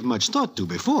never give much thought to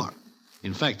before.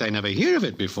 In fact, I never hear of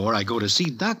it before I go to see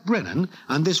Doc Brennan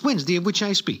on this Wednesday of which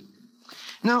I speak.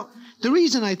 Now, the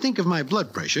reason I think of my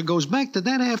blood pressure goes back to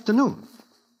that afternoon.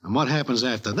 And what happens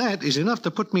after that is enough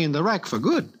to put me in the rack for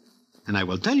good. And I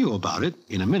will tell you about it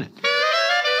in a minute.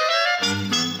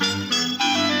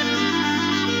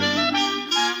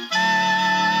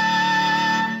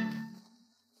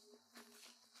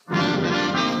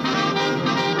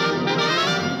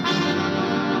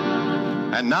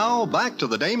 And now, back to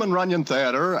the Damon Runyon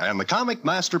Theater and the comic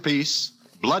masterpiece,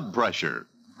 Blood Pressure.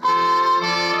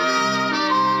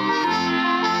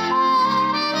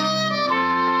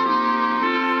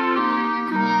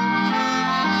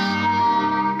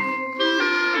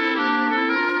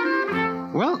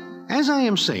 Well, as I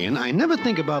am saying, I never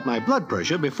think about my blood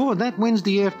pressure before that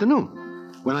Wednesday afternoon,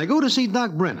 when I go to see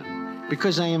Doc Brennan,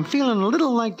 because I am feeling a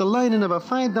little like the lining of a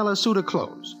 $5 suit of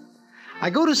clothes. I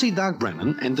go to see Doc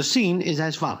Brennan, and the scene is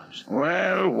as follows.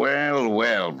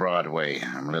 Well, Broadway.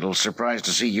 I'm a little surprised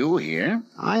to see you here.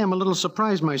 I am a little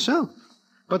surprised myself.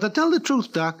 But to tell the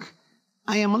truth, Doc,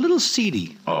 I am a little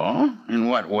seedy. Oh? In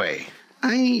what way?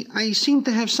 I seem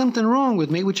to have something wrong with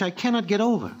me which I cannot get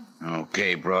over.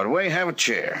 Okay, Broadway, have a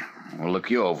chair. We'll look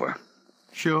you over.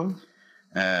 Sure.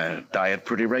 Diet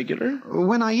pretty regular?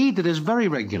 When I eat, it is very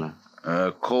regular.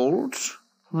 Colds?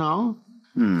 No.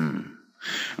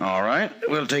 All right,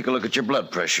 we'll take a look at your blood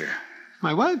pressure.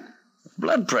 My what?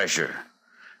 Blood pressure.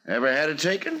 Ever had it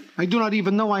taken? I do not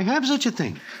even know I have such a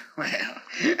thing. Well,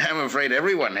 I'm afraid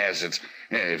everyone has it,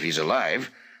 if he's alive.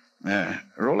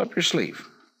 Roll up your sleeve.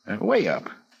 Way up.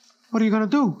 What are you going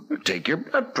to do? Take your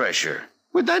blood pressure.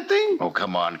 With that thing? Oh,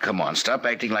 come on. Stop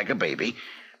acting like a baby.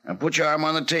 Put your arm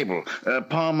on the table,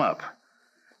 palm up.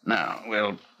 Now,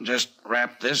 we'll just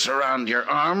wrap this around your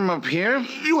arm up here.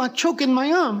 You are choking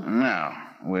my arm. Now,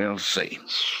 we'll see.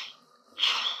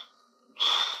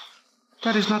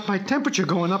 That is not my temperature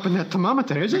going up in that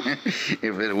thermometer, is it?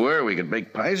 If it were, we could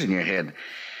bake pies in your head.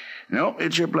 No,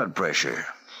 it's your blood pressure.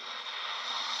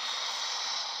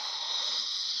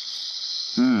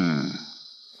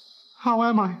 How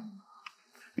am I?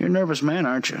 You're a nervous man,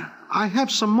 aren't you? I have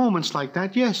some moments like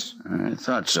that, yes. I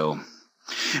thought so.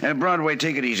 Broadway,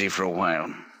 take it easy for a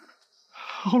while.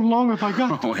 How long have I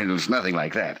got? Oh, it's nothing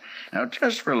like that. Now,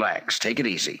 just relax. Take it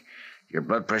easy. Your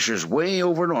blood pressure's way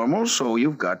over normal, so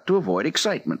you've got to avoid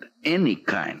excitement. Any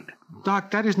kind.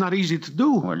 Doc, that is not easy to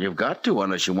do. Well, you've got to,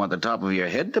 unless you want the top of your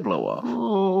head to blow off.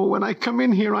 Oh, when I come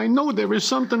in here, I know there is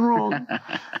something wrong.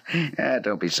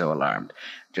 Don't be so alarmed.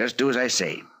 Just do as I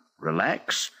say.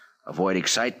 Relax. Avoid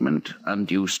excitement,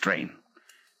 undue strain.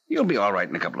 You'll be all right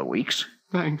in a couple of weeks.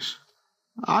 Thanks.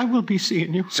 I will be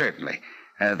seeing you. Certainly.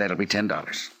 That'll be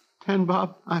 $10. 10,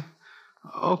 Bob?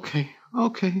 Okay.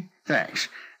 Thanks.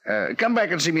 Come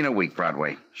back and see me in a week,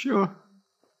 Broadway. Sure.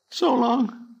 So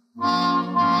long.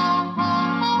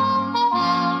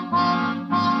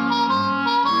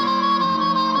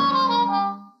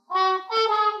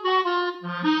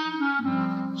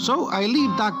 So I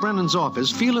leave Doc Brennan's office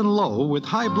feeling low with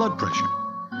high blood pressure.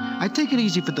 I take it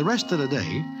easy for the rest of the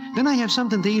day, then I have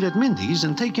something to eat at Mindy's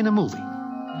and take in a movie.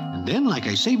 And then, like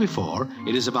I say before,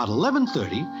 it is about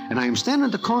 11:30, and I am standing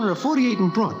at the corner of 48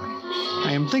 and Broadway.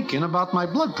 I am thinking about my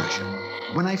blood pressure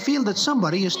when I feel that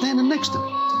somebody is standing next to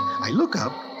me. I look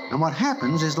up, and what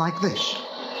happens is like this.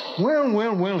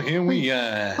 Well, here we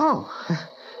are. Oh,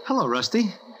 hello,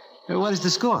 Rusty. What is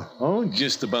the score? Oh,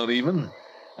 just about even.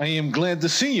 I am glad to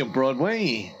see you,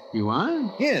 Broadway. You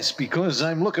are? Yes, because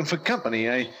I'm looking for company.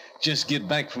 I just get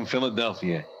back from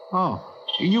Philadelphia. Oh,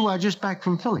 you are just back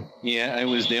from Philly? Yeah, I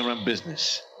was there on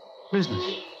business. Business?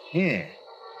 Yeah.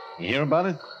 You hear about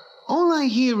it? All I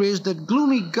hear is that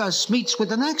Gloomy Gus meets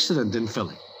with an accident in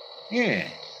Philly. Yeah.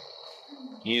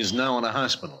 He is now in a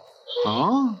hospital.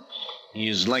 Oh? He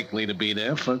is likely to be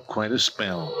there for quite a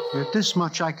spell. This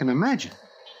much I can imagine.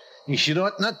 He should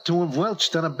ought not to have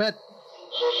welched on a bet.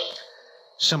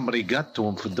 Somebody got to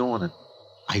him for doing it.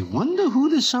 I wonder who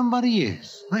the somebody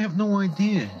is. I have no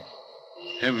idea.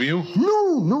 Have you?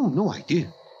 No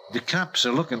idea. The cops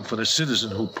are looking for the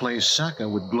citizen who plays soccer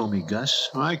with Gloomy Gus.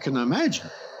 I can imagine.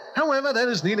 However, that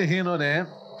is neither here nor there.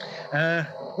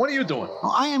 What are you doing?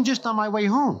 Oh, I am just on my way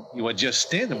home. You were just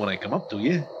standing when I come up to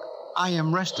you. I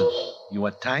am resting. You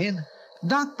are tired?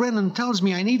 Doc Brennan tells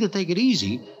me I need to take it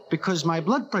easy because my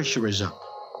blood pressure is up.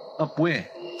 Up where?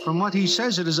 From what he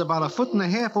says, it is about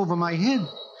 1.5 feet over my head.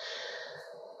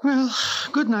 Well,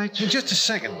 good night. Just a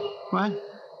second. What?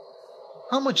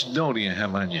 How much dough do you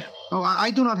have on you? Oh, I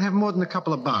do not have more than a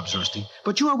couple of bobs, Rusty.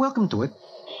 But you are welcome to it.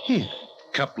 Here.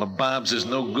 Couple of bobs is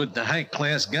no good to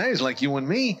high-class guys like you and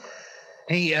me.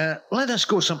 Hey, let us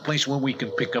go someplace where we can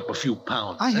pick up a few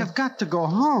pounds. I have got to go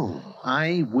home.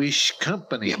 I wish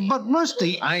company. Yeah, but,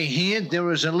 Rusty... I hear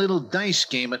there is a little dice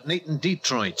game at Nathan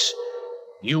Detroit's.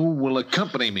 You will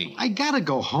accompany me. I gotta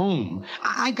go home.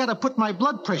 I gotta put my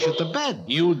blood pressure to bed.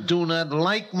 You do not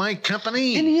like my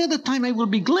company? Any other time I will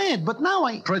be glad, but now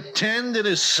I... Pretend it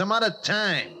is some other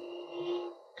time.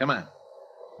 Come on.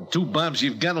 The 2 bobs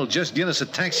you've got will just get us a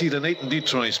taxi to Nathan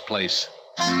Detroit's place.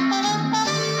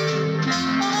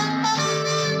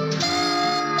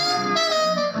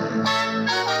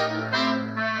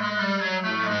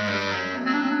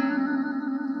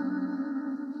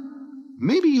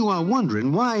 Maybe you are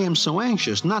wondering why I am so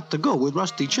anxious not to go with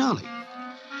Rusty Charlie.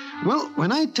 Well,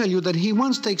 when I tell you that he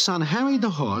once takes on Harry the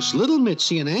horse, Little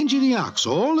Mitzi, and Angie the ox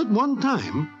all at one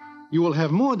time, you will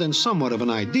have more than somewhat of an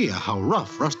idea how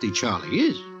rough Rusty Charlie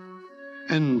is.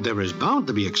 And there is bound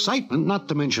to be excitement, not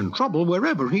to mention trouble,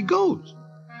 wherever he goes.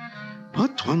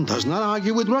 But one does not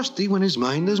argue with Rusty when his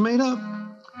mind is made up.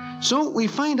 So we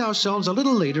find ourselves a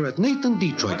little later at Nathan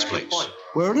Detroit's place,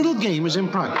 where a little game is in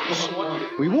progress.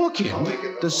 We walk in,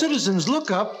 the citizens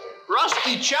look up.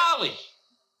 Rusty Charlie!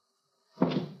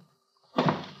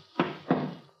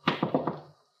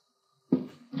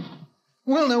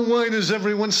 Well, now why does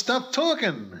everyone stop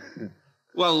talking?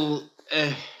 Well,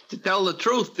 to tell the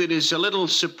truth, it is a little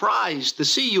surprise to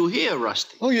see you here,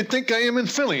 Rusty. Oh, you think I am in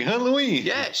Philly, huh, Louis?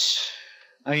 Yes.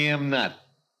 I am not.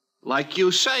 Like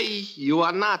you say, you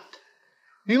are not.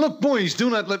 Hey, look, boys,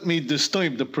 do not let me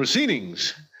disturb the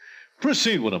proceedings.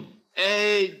 Proceed with them.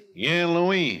 Yeah,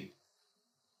 Louis.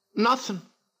 Nothing.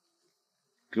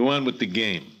 Go on with the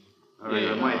game.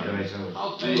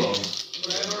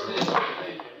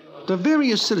 The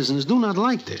various citizens do not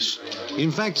like this.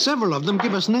 In fact, several of them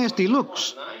give us nasty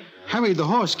looks. Harry the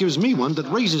horse gives me one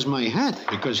that raises my hat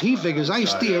because he figures I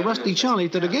steer Rusty Charlie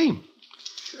to the game.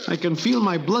 I can feel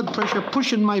my blood pressure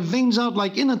pushing my veins out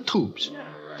like inner tubes.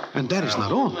 And that is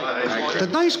not all. The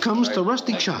dice comes to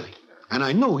Rusty Charlie, and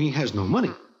I know he has no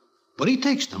money. But he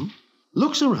takes them,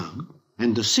 looks around,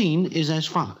 and the scene is as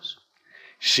follows.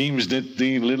 Seems that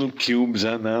the little cubes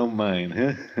are now mine,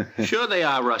 huh? Sure they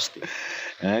are, Rusty.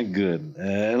 Good.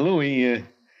 Louis,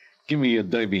 give me your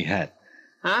derby hat.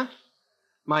 Huh?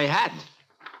 My hat?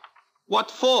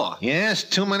 What for? You ask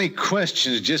too many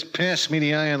questions. Just pass me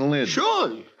the iron lid.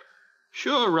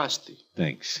 Sure, Rusty.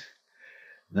 Thanks.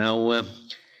 Now,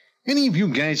 any of you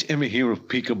guys ever hear of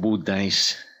peekaboo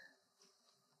dice?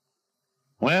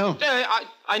 Well?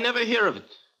 I never hear of it.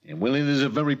 Well, it is a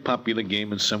very popular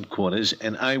game in some quarters,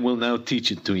 and I will now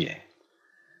teach it to you.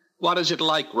 What is it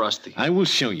like, Rusty? I will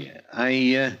show you.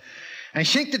 I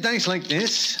shake the dice like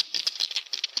this.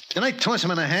 Then I toss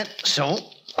them in a hat, so.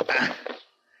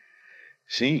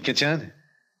 See, catch on?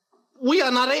 We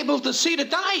are not able to see the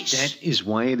dice. That is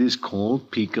why it is called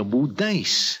peekaboo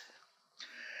dice.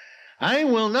 I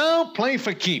will now play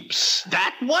for keeps.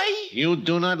 That way? You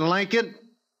do not like it?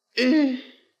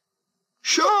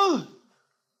 Sure.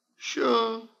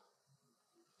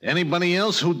 Anybody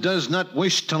else who does not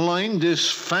wish to learn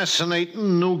this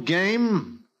fascinating new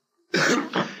game?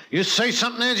 You say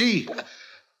something, Angie?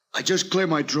 I just clear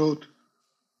my throat.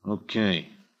 Okay.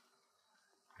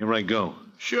 Here I go.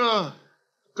 Sure.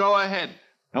 Go ahead.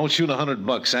 I will shoot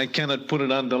 $100. I cannot put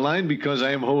it on the line because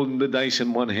I am holding the dice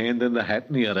in one hand and the hat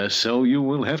in the other, so you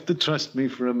will have to trust me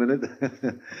for a minute.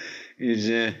 Is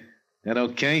that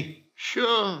okay?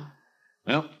 Sure.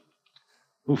 Well,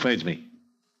 who fades me?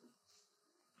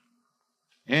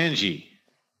 Angie,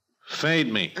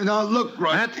 fade me. Now, look,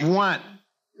 At what?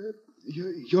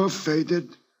 You're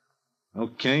faded.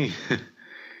 Okay.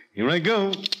 Here I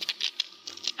go.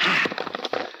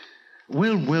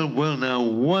 Well, now,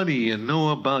 what do you know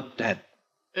about that?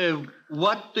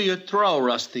 What do you throw,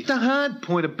 Rusty? The hard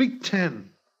point, a big 10.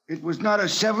 It was not a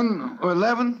 7 or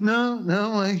 11? No,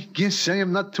 I guess I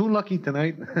am not too lucky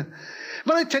tonight.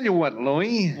 But I tell you what,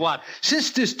 Louie. What?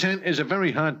 Since this 10 is a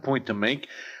very hard point to make,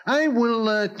 I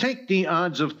will take the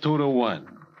odds of 2 to 1.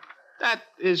 That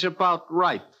is about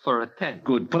right for a 10.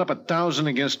 Good. Put up 1,000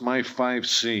 against my 5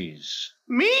 C's.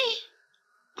 Me?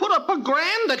 Put up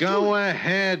 $1,000? Go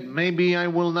ahead. Maybe I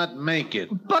will not make it.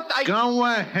 But I... Go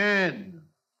ahead.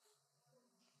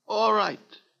 All right.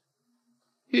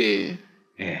 Here.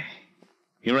 Yeah.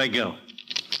 Here I go.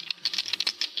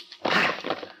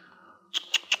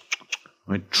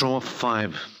 I draw a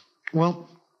 5. Well,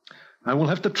 I will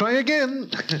have to try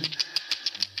again.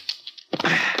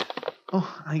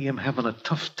 Oh, I am having a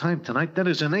tough time tonight. That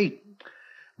is an 8.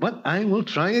 But I will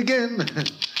try again.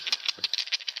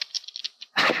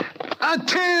 A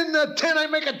 10! A 10! I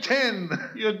make a 10!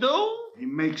 You do? He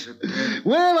makes a 10.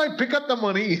 Well, I pick up the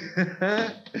money.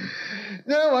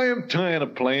 Now I am tired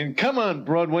of playing. Come on,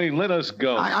 Broadway, let us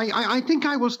go. I think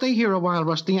I will stay here a while,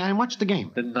 Rusty, and watch the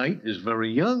game. The night is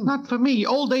very young. Not for me.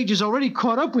 Old age is already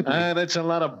caught up with me. That's a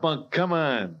lot of bunk. Come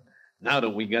on. Now that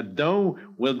we got dough,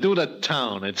 we'll do the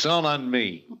town. It's all on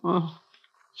me.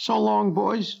 So long,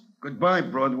 boys. Goodbye,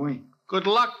 Broadway. Good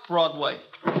luck, Broadway.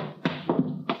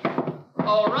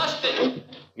 Oh, Rusty.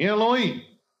 Yeah, Louie?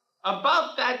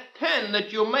 About that 10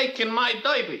 that you make in my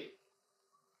derby.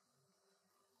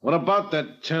 What about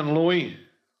that 10, Louie?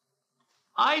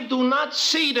 I do not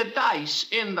see the dice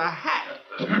in the hat.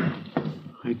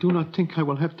 I do not think I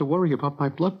will have to worry about my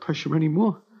blood pressure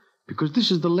anymore, because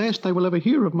this is the last I will ever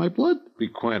hear of my blood. Be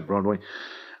quiet, Broadway.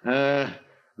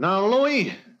 Now,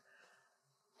 Louie,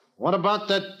 what about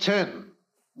that 10?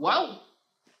 Well,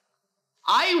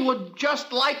 I would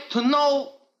just like to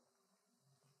know,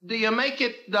 do you make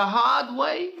it the hard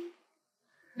way?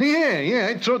 Yeah,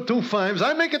 I throw 2 5s.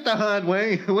 I make it the hard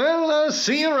way. Well,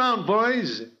 see you around,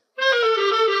 boys.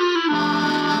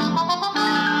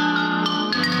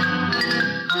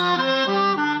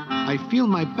 I feel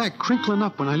my back crinkling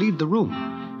up when I leave the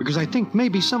room, because I think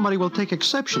maybe somebody will take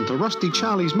exception to Rusty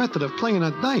Charlie's method of playing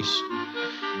at dice.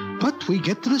 But we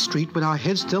get to the street with our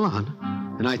heads still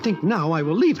on, and I think now I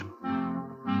will leave him.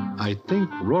 I think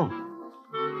wrong.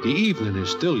 The evening is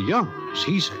still young, as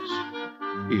he says.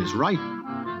 He is right.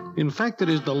 In fact, it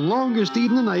is the longest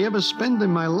evening I ever spend in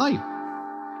my life.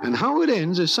 And how it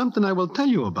ends is something I will tell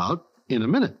you about in a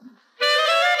minute.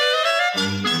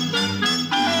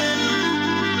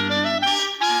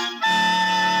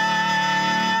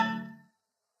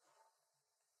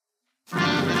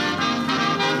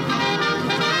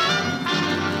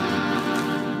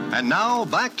 And now,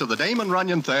 back to the Damon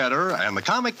Runyon Theater and the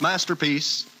comic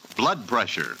masterpiece, Blood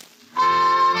Pressure.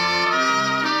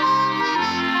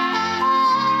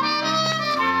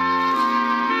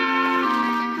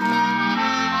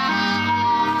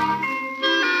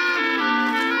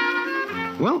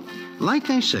 Well, like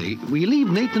I say, we leave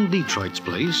Nathan Detroit's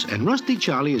place, and Rusty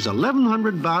Charlie is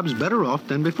 1,100 bobs better off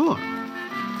than before.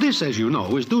 This, as you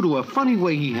know, is due to a funny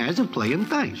way he has of playing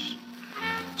dice.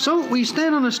 So we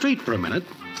stand on the street for a minute.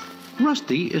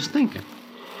 Rusty is thinking.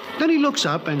 Then he looks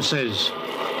up and says,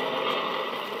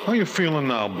 How you feeling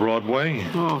now, Broadway?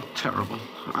 Oh, terrible.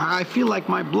 I feel like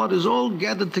my blood is all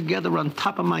gathered together on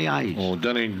top of my eyes. Oh,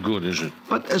 that ain't good, is it?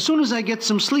 But as soon as I get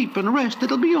some sleep and rest,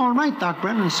 it'll be all right, Doc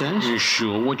Brennan says. You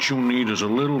sure? What you need is a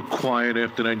little quiet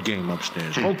after that game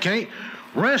upstairs. Okay,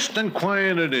 rest and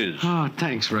quiet it is. Oh,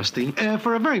 thanks, Rusty.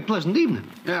 For a very pleasant evening.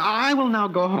 I will now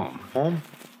go home. Home?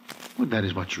 Well, that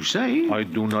is what you say. I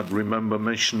do not remember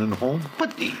mentioning home.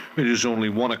 But it is only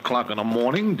 1 o'clock in the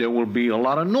morning. There will be a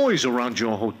lot of noise around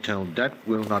your hotel. That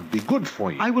will not be good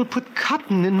for you. I will put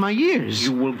cotton in my ears.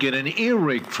 You will get an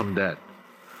earache from that.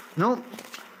 No,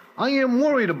 I am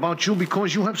worried about you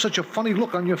because you have such a funny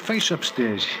look on your face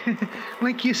upstairs.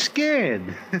 Like you're scared.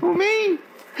 Who, me?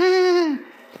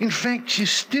 In fact, you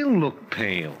still look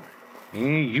pale.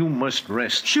 You must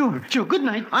rest. Sure. Good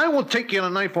night. I will take you to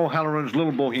Knife O'Halloran's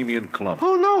Little Bohemian Club.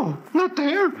 Oh, no. Not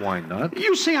there. Why not?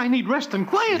 You say I need rest and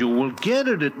quiet. You will get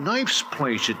it at Knife's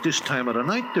place. At this time of the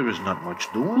night, there is not much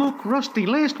doing. Look, Rusty,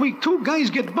 last week 2 guys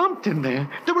get bumped in there.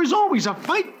 There is always a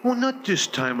fight. Well, not this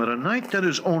time of the night. That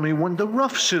is only when the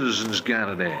rough citizens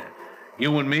gather there.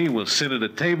 You and me will sit at a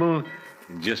table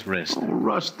and just rest. Oh,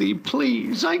 Rusty,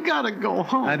 please. I gotta go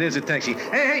home. There's a taxi.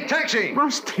 Hey, taxi!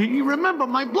 Rusty, remember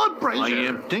my blood pressure. I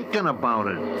am thinking about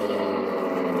it.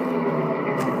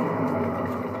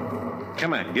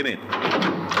 Come on, get in.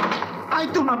 I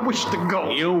do not wish to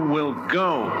go. You will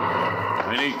go.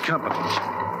 I need company.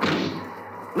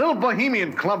 Little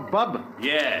Bohemian Club, Bub.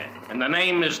 Yeah, and the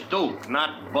name is Duke,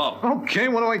 not Bub. Okay,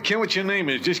 what do I care what your name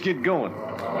is? Just get going.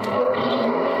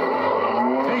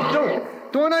 Hey, Duke,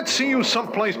 do I not see you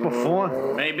someplace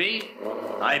before? Maybe.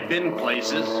 I've been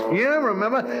places. Yeah,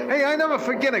 remember? Hey, I never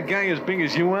forget a guy as big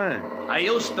as you are. I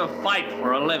used to fight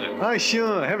for a living. Ah,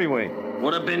 sure, heavyweight.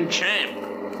 Would have been champ.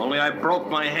 Only I broke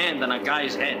my hand on a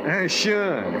guy's head. Ah,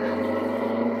 sure.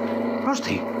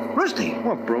 Rusty.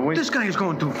 What, Broadway? This guy is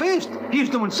going too fast. He's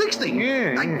doing 60.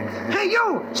 Yeah. Hey,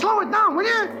 you! Slow it down, will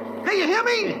you? Hey, you hear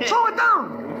me? Slow it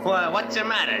down. Well, what's the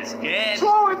matter, scared?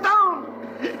 Slow it down.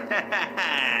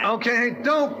 Okay, hey,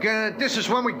 Duke, this is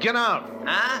when we get out.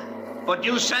 Huh? But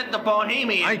you said the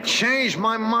Bohemian. I changed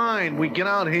my mind. We get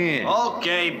out here.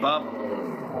 Okay, Bub.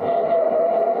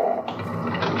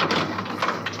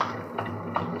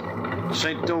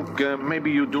 Say, Duke, maybe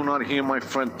you do not hear my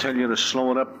friend tell you to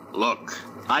slow it up? Look,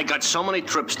 I got so many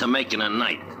trips to make in a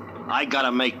night. I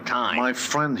gotta make time. My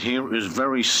friend here is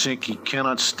very sick. He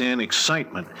cannot stand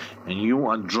excitement. And you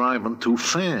are driving too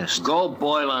fast. Go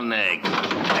boil an egg.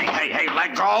 Hey,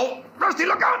 let go. Rusty,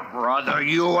 look out. Brother,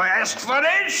 you asked for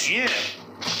this? Yeah.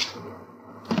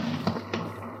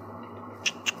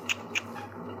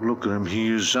 Look at him. He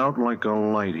is out like a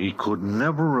light. He could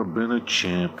never have been a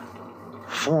champ.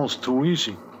 Falls too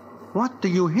easy. What do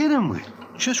you hit him with?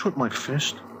 Just with my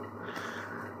fist.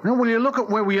 Now, when you look at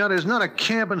where we are, there's not a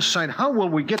cab in sight. How will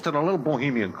we get to the Little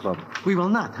Bohemian Club? We will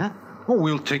not, huh? Oh,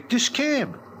 we'll take this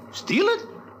cab. Steal it?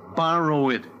 Borrow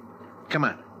it. Come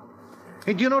on.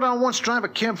 Hey, do you know that I once drive a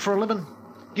cab for a living?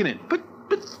 Get in. But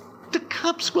the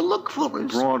cops will look for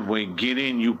us. Broadway, get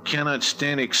in. You cannot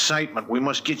stand excitement. We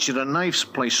must get you to Knife's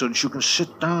place so that you can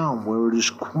sit down where it is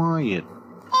quiet.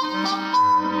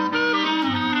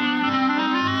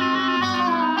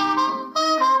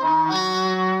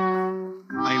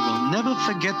 Never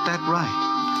forget that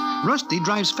ride. Rusty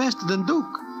drives faster than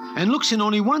Duke and looks in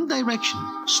only one direction,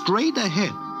 straight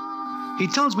ahead. He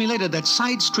tells me later that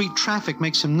side street traffic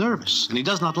makes him nervous, and he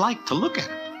does not like to look at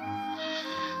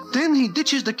it. Then he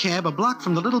ditches the cab a block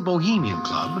from the Little Bohemian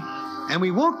Club, and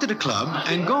we walk to the club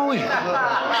and go in.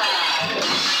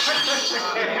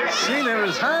 See, there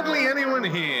is hardly anyone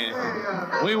here.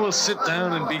 We will sit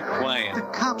down and be quiet. The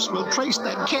cops will trace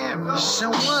that cab. So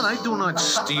what? I do not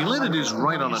steal it. It is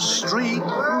right on the street. You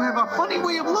have a funny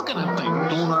way of looking at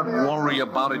things. Do not worry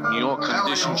about it in your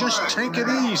condition. Just take it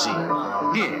easy.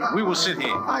 Here, we will sit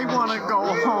here. I want to go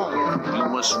home. You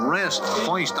must rest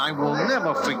first. I will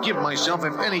never forgive myself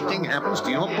if anything happens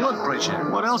to your blood pressure.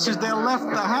 What else is there left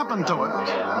to happen to it?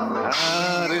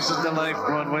 Ah, this is the life,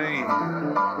 Broadway.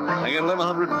 I got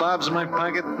 1,100 bobs in my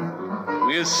pocket.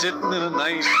 We're sitting in a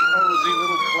nice, cozy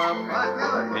little club,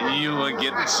 and you are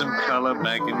getting some color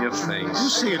back in your face. You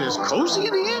see it as cozy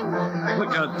in here?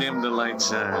 Look how dim the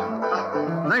lights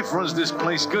are. Knife runs this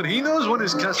place good. He knows what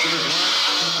his customers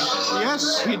want.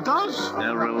 Yes, he does.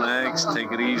 Now relax,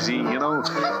 take it easy. You know,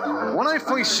 when I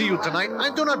first see you tonight, I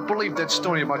do not believe that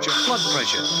story about your blood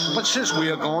pressure. But since we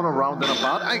are going around and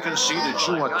about, I can see that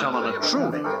you are telling the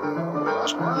truth.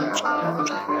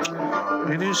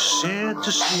 It is sad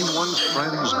to see one's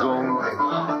friends go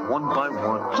one by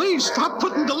one. Please stop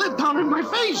putting the lid down in my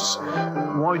face.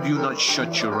 Why do you not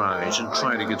shut your eyes and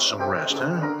try to get some rest,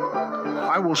 huh?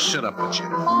 I will sit up with you.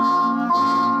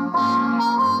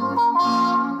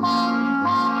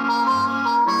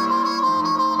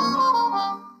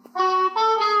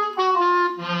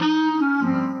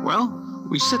 Well,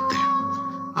 we sit there.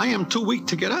 I am too weak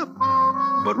to get up.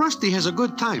 But Rusty has a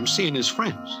good time seeing his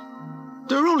friends.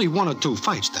 There are only 1 or 2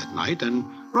 fights that night, and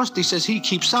Rusty says he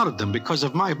keeps out of them because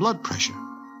of my blood pressure.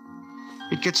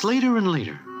 It gets later and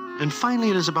later, and finally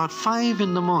it is about 5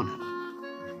 in the morning.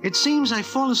 It seems I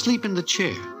fall asleep in the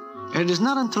chair, and it is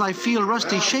not until I feel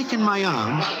Rusty shaking my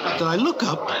arm that I look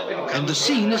up, and the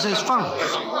scene is as follows.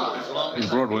 Hey,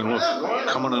 Broadway, look,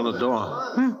 coming in the door.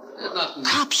 Huh?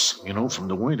 Cops! You know, from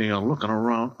the way they are looking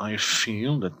around, I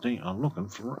feel that they are looking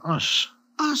for us.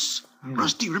 Us? Yeah.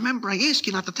 Rusty, remember, I asked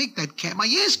you not to take that cab. I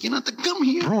asked you not to come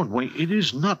here. Broadway, it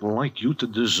is not like you to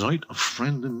desert a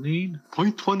friend in need.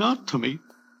 Point one out to me.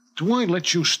 Do I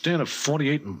let you stand at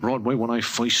 48 in Broadway when I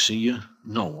first see you?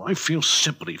 No, I feel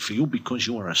sympathy for you because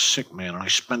you are a sick man, and I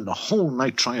spend the whole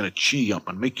night trying to cheer you up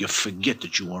and make you forget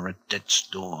that you are at death's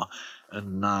door.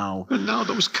 And now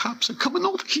those cops are coming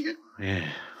over here. Yeah,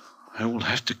 I will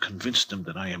have to convince them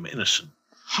that I am innocent.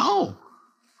 How?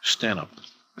 Stand up.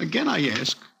 Again, I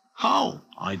ask, how?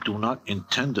 I do not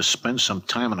intend to spend some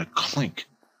time in a clink,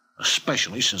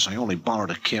 especially since I only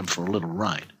borrowed a cab for a little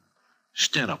ride.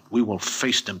 Stand up. We will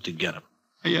face them together.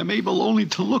 I am able only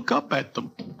to look up at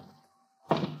them.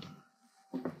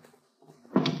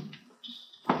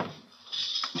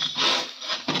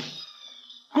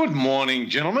 Good morning,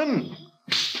 gentlemen.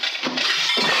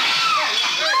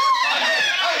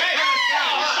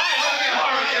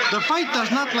 The fight does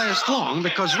not last long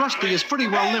because Rusty is pretty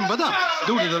well limbered up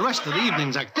due to the rest of the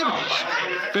evening's activities.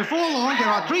 Before long, there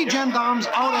are 3 gendarmes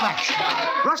out of action.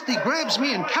 Rusty grabs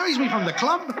me and carries me from the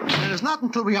club, and it's not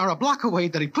until we are a block away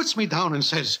that he puts me down and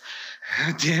says,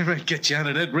 Did I get you out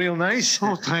of that real nice?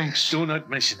 "Oh, thanks." Do not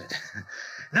mention it.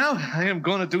 Now, I am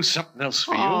going to do something else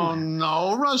for you. Oh,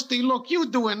 no, Rusty, look, you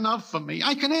do enough for me.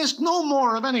 I can ask no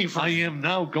more of any friend. I am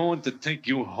now going to take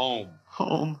you home.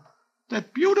 Home.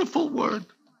 That beautiful word.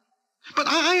 But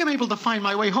I am able to find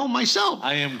my way home myself.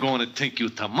 I am going to take you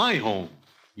to my home.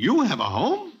 You have a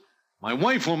home? My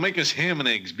wife will make us ham and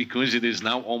eggs because it is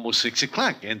now almost 6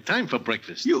 o'clock and time for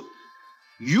breakfast.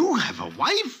 You have a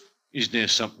wife? Is there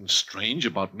something strange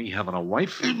about me having a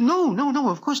wife? No,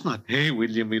 of course not. Hey, will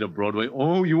you meet a Broadway?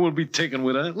 Oh, you will be taken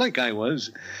with her, like I was.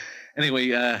 Anyway,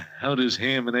 how does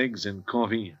ham and eggs and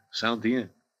coffee sound to you?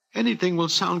 Anything will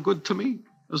sound good to me,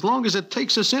 as long as it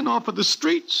takes us in off of the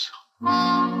streets.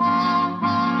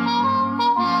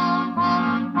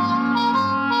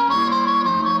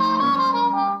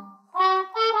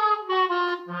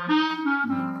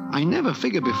 I never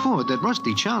figured before that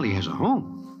Rusty Charlie has a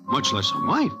home, much less a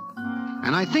wife.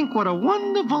 And I think what a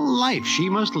wonderful life she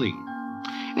must lead.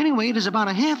 Anyway, it is about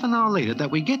a half an hour later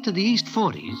that we get to the East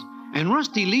 40s, and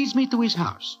Rusty leads me to his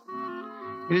house.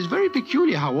 It is very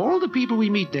peculiar how all the people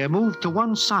we meet there move to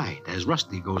one side as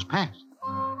Rusty goes past.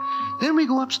 Then we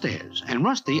go upstairs, and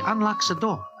Rusty unlocks the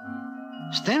door.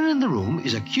 Standing in the room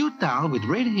is a cute doll with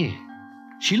red hair.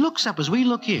 She looks up as we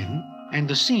look in, and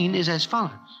the scene is as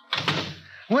follows.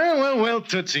 Well,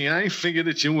 Tootsie, I figured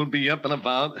that you would be up and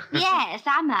about. Yes,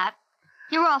 I'm up.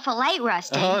 You're awful late,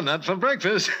 Rusty. Oh, not for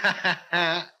breakfast.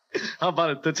 How about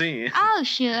it, Tootsie? Oh,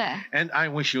 sure. And I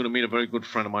wish you to meet a very good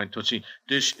friend of mine, Tootsie.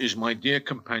 This is my dear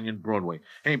companion, Broadway.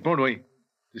 Hey, Broadway,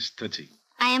 this is Tootsie.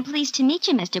 I am pleased to meet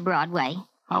you, Mr. Broadway.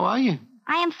 How are you?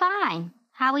 I am fine.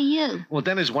 How are you? Well,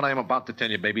 that is what I am about to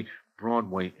tell you, baby.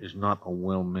 Broadway is not a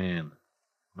well man.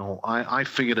 No, I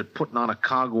figured that putting on a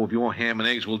cargo of your ham and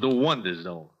eggs will do wonders,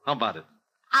 though. How about it?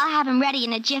 I'll have 'em ready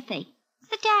in a jiffy.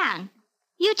 Sit down.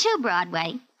 You too,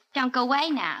 Broadway. Don't go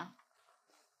away now.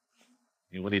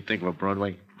 Hey, what do you think of her,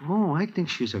 Broadway? Oh, I think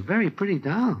she's a very pretty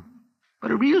doll.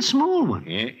 But a real small one.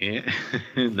 Yeah.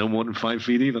 No more than 5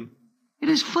 feet even. It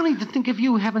is funny to think of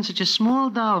you having such a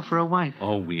small doll for a wife.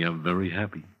 Oh, we are very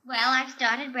happy. Well, I've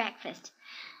started breakfast.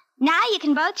 Now you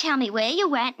can both tell me where you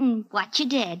went and what you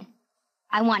did.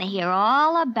 I want to hear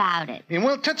all about it. Yeah,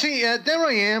 well, Tootsie, there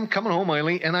I am, coming home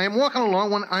early, and I am walking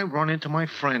along when I run into my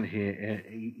friend here.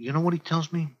 You know what he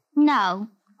tells me? No.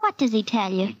 What does he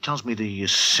tell you? He tells me that he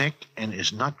is sick and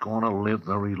is not going to live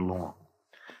very long.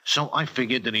 So I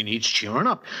figured that he needs cheering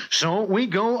up. So we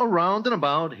go around and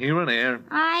about, here and there.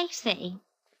 I see.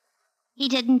 He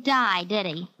didn't die, did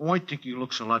he? Oh, I think he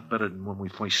looks a lot better than when we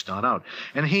first start out.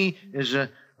 And he is,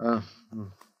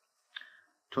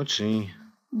 Tootsie.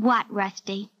 What,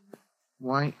 Rusty?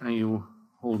 Why are you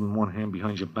holding one hand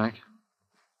behind your back?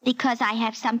 Because I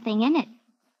have something in it.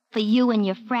 For you and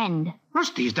your friend.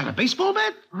 Rusty, is that a baseball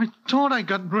bat? I thought I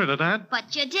got rid of that.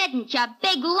 But you didn't, you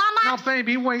big lummox. Now,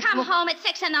 baby, wait. Come look. home at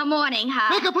 6 in the morning,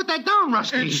 huh? Make her put that down,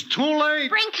 Rusty. It's too late.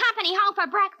 Bring company home for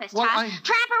breakfast, Well, huh?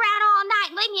 Tramp around all night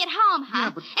and leave me at home, huh?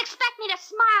 Yeah, but... Expect me to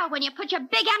smile when you put your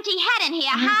big empty head in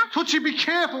here, huh? Tootsie, be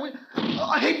careful.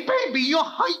 Hey, baby, you're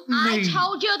hurting me. I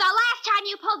told you the last time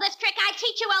you pulled this trick, I'd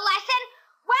teach you a lesson.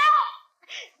 Well,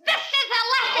 this is a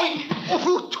lesson.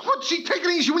 Oh, Tootsie, take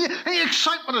it easy, will you? Hey,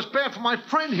 excitement is bad for my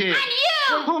friend here. And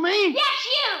you. Who, me? Yes,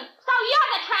 you. So you're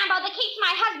the trambo that keeps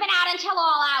my husband out until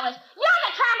all hours. You're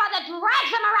the trambo that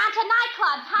drags him around to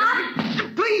nightclubs,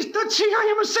 huh? Please, Tootsie,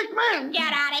 I am a sick man.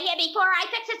 Get out of here before I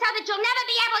fix it so that you'll never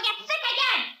be able to get sick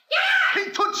again. Get out! Hey,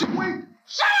 Tootsie, wait.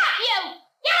 Shut up, you!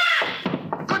 Get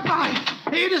out! Goodbye.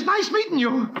 It is nice meeting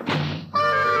you.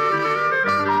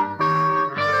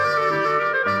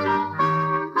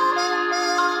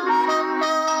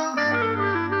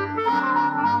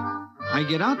 I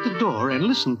get out the door and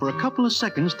listen for a couple of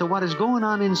seconds to what is going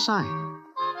on inside.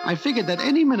 I figured that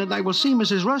any minute I will see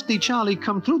Mrs. Rusty Charlie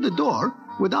come through the door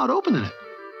without opening it.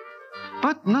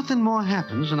 But nothing more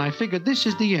happens, and I figured this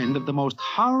is the end of the most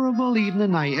horrible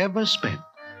evening I ever spent.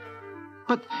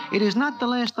 But it is not the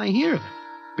last I hear of it,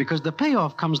 because the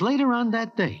payoff comes later on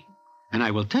that day, and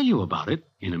I will tell you about it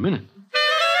in a minute.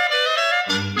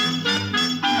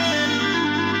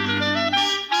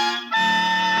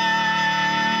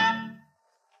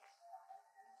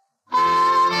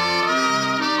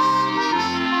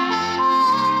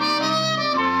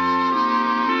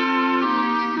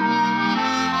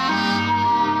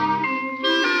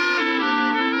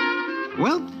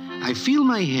 I feel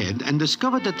my head and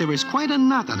discover that there is quite a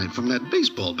knot on it from that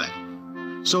baseball bat.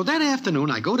 So that afternoon,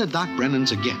 I go to Doc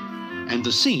Brennan's again, and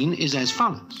the scene is as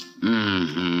follows.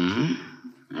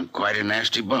 Mm-hmm. Quite a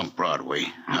nasty bump, Broadway.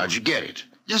 How'd you get it?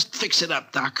 Just fix it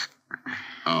up, Doc.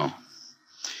 Oh.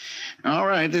 All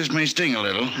right, this may sting a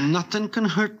little. Nothing can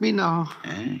hurt me now.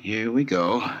 Here we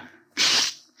go.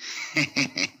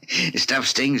 Stuff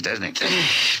stings, doesn't it?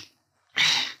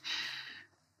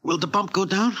 Will the bump go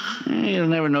down? You'll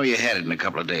never know you had it in a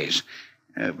couple of days.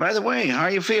 By the way, how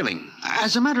are you feeling?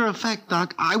 As a matter of fact,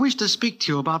 Doc, I wish to speak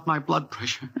to you about my blood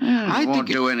pressure. It won't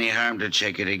do any harm to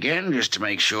check it again, just to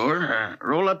make sure.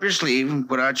 Roll up your sleeve and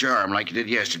put out your arm like you did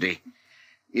yesterday.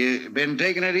 You been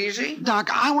taking it easy? Doc,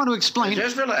 I want to explain...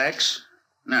 Just relax.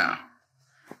 Now,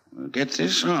 we'll get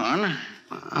this on.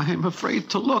 I'm afraid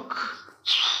to look.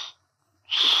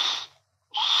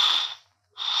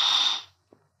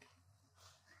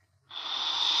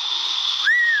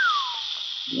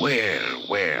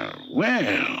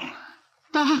 Well.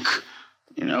 Doc.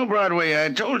 You know, Broadway, I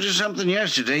told you something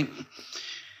yesterday.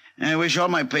 I wish all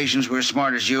my patients were as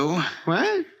smart as you.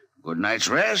 What? Good night's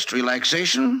rest,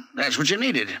 relaxation, that's what you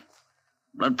needed.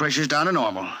 Blood pressure's down to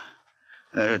normal.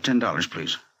 $10,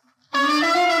 please.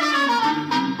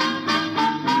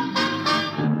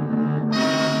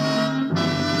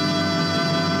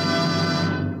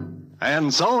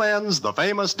 And so ends the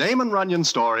famous Damon Runyon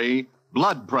story,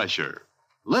 Blood Pressure.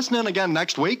 Listen in again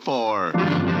next week for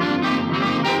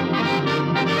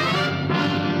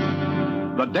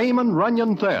the Damon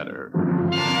Runyon Theater.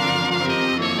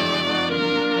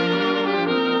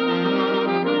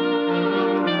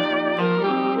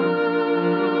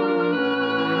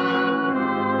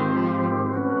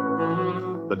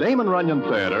 The Damon Runyon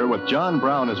Theater with John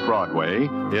Brown as Broadway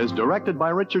is directed by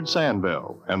Richard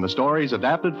Sandville, and the story is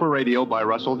adapted for radio by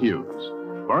Russell Hughes.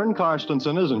 Vern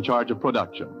Karstensen is in charge of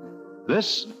production.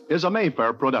 This is a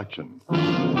Mayfair production.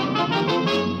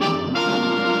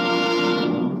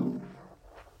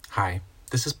 Hi,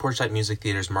 this is Porchlight Music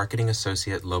Theater's marketing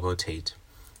associate, Lobo Tate.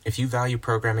 If you value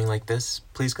programming like this,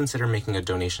 please consider making a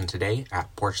donation today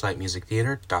at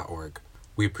porchlightmusictheater.org.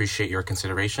 We appreciate your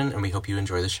consideration, and we hope you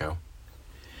enjoy the show.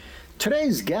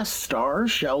 Today's guest star,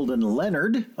 Sheldon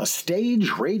Leonard, a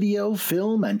stage, radio,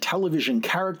 film, and television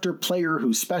character player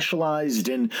who specialized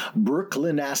in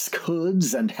Brooklyn-esque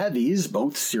hoods and heavies,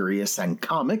 both serious and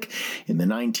comic, in the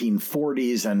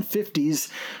 1940s and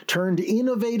 50s, turned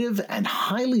innovative and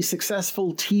highly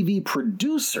successful TV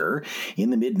producer in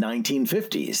the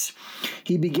mid-1950s.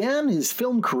 He began his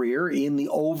film career in the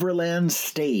Overland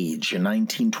stage in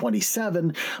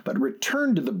 1927, but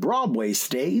returned to the Broadway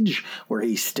stage, where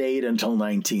he stayed until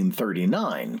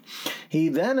 1939. He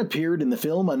then appeared in the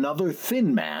film Another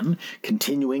Thin Man,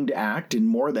 continuing to act in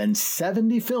more than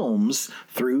 70 films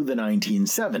through the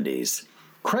 1970s.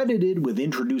 Credited with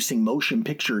introducing motion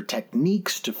picture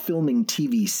techniques to filming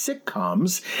TV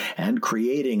sitcoms and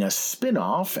creating a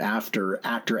spin-off after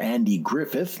actor Andy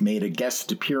Griffith made a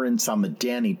guest appearance on The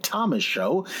Danny Thomas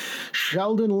Show,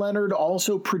 Sheldon Leonard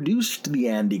also produced The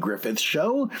Andy Griffith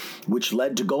Show, which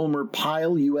led to Gomer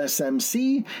Pyle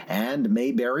USMC and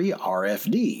Mayberry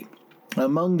RFD.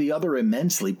 Among the other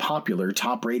immensely popular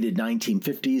top-rated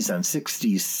 1950s and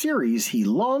 60s series he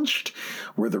launched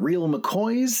were The Real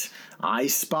McCoys, I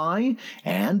Spy,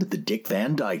 and The Dick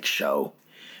Van Dyke Show.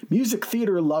 Music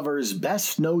theater lovers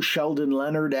best know Sheldon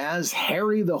Leonard as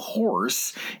Harry the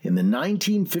Horse in the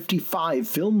 1955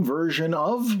 film version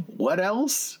of, what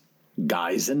else?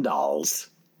 Guys and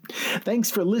Dolls.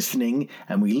 Thanks for listening,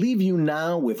 and we leave you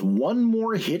now with one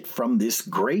more hit from this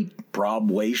great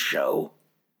Broadway show.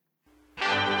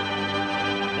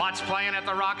 What's playing at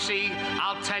the Roxy?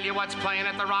 I'll tell you what's playing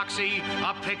at the Roxy.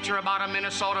 A picture about a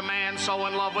Minnesota man so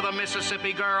in love with a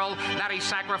Mississippi girl that he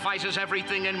sacrifices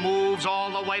everything and moves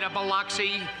all the way to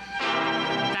Biloxi.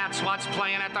 That's what's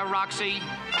playing at the Roxy.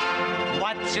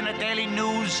 What's in the Daily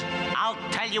News? I'll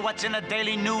tell you what's in the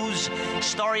Daily News.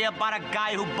 Story about a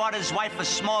guy who bought his wife a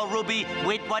small ruby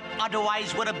with what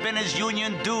otherwise would have been his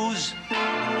union dues.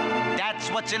 That's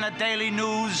what's in the Daily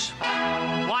News.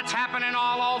 What's happening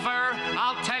all over?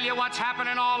 I'll tell you what's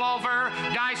happening all over.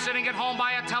 Guy sitting at home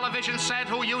by a television set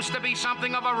who used to be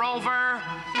something of a rover.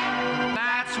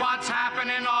 That's what's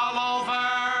happening all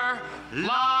over.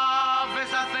 Love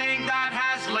is a thing that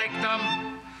has licked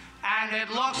them. And it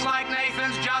looks like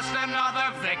Nathan's just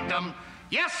another victim.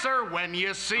 Yes, sir, when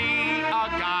you see a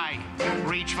guy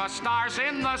reach for stars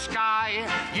in the sky,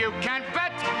 you can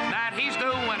bet that he's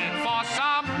doing it for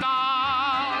some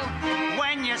doll.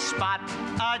 When you spot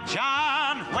a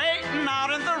John waiting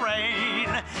out in the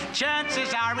rain,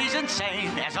 chances are he's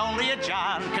insane, as only a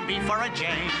John can be for a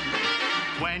Jane.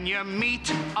 When you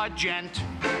meet a gent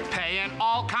paying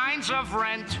all kinds of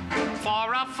rent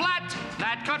for a flat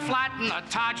that could flatten the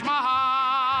Taj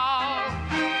Mahal.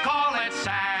 Call it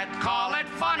sad, call it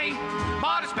funny,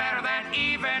 but it's better than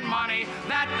even money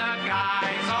that the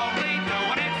guy's only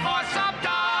doing it for some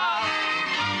dough.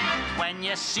 When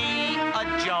you see a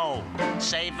Joe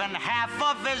saving half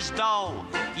of his dough,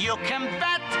 you can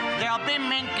bet they'll be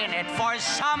minking it for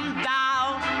some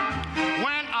dough.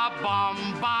 When a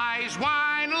bum buys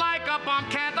wine like a bum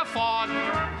can't afford,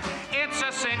 it's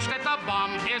a cinch that the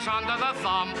bum is under the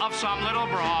thumb of some little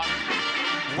broad.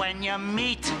 When you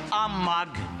meet a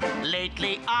mug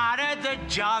lately out of the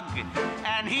jug,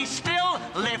 and he's still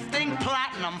lifting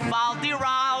platinum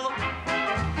fal-de-ral.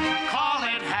 Call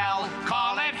it hell,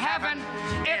 call it heaven,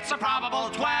 it's a probable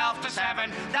 12 to 7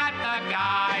 that the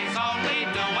guy's only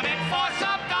doing it for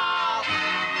some dough.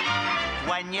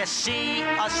 When you see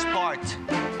a sport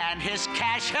and his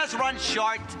cash has run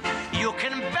short, you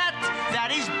can bet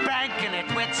that he's banking it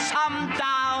with some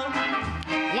dough.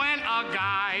 When a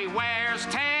guy wears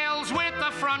tails with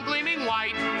the front gleaming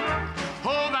white, who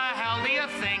the hell do you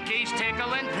think he's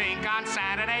tickling pink on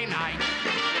Saturday night?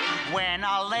 When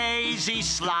a lazy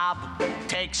slob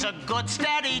takes a good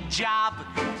steady job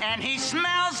and he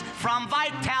smells from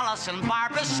Vitalis and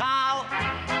Barbasol.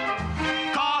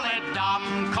 Call it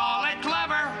dumb, call it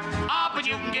clever, but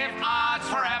you can give odds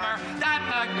forever that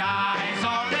the guy's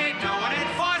only doing it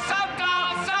for some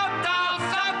dough, some dough,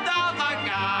 some dough. The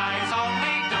guy's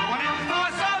only doing it for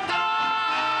some dough.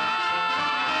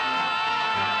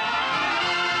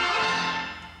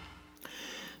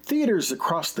 Theaters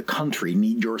across the country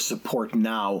need your support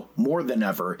now, more than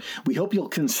ever. We hope you'll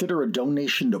consider a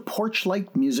donation to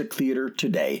Porchlight Music Theater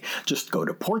today. Just go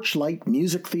to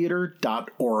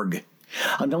porchlightmusictheater.org.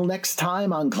 Until next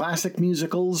time on Classic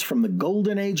Musicals from the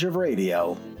Golden Age of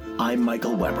Radio, I'm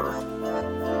Michael Weber.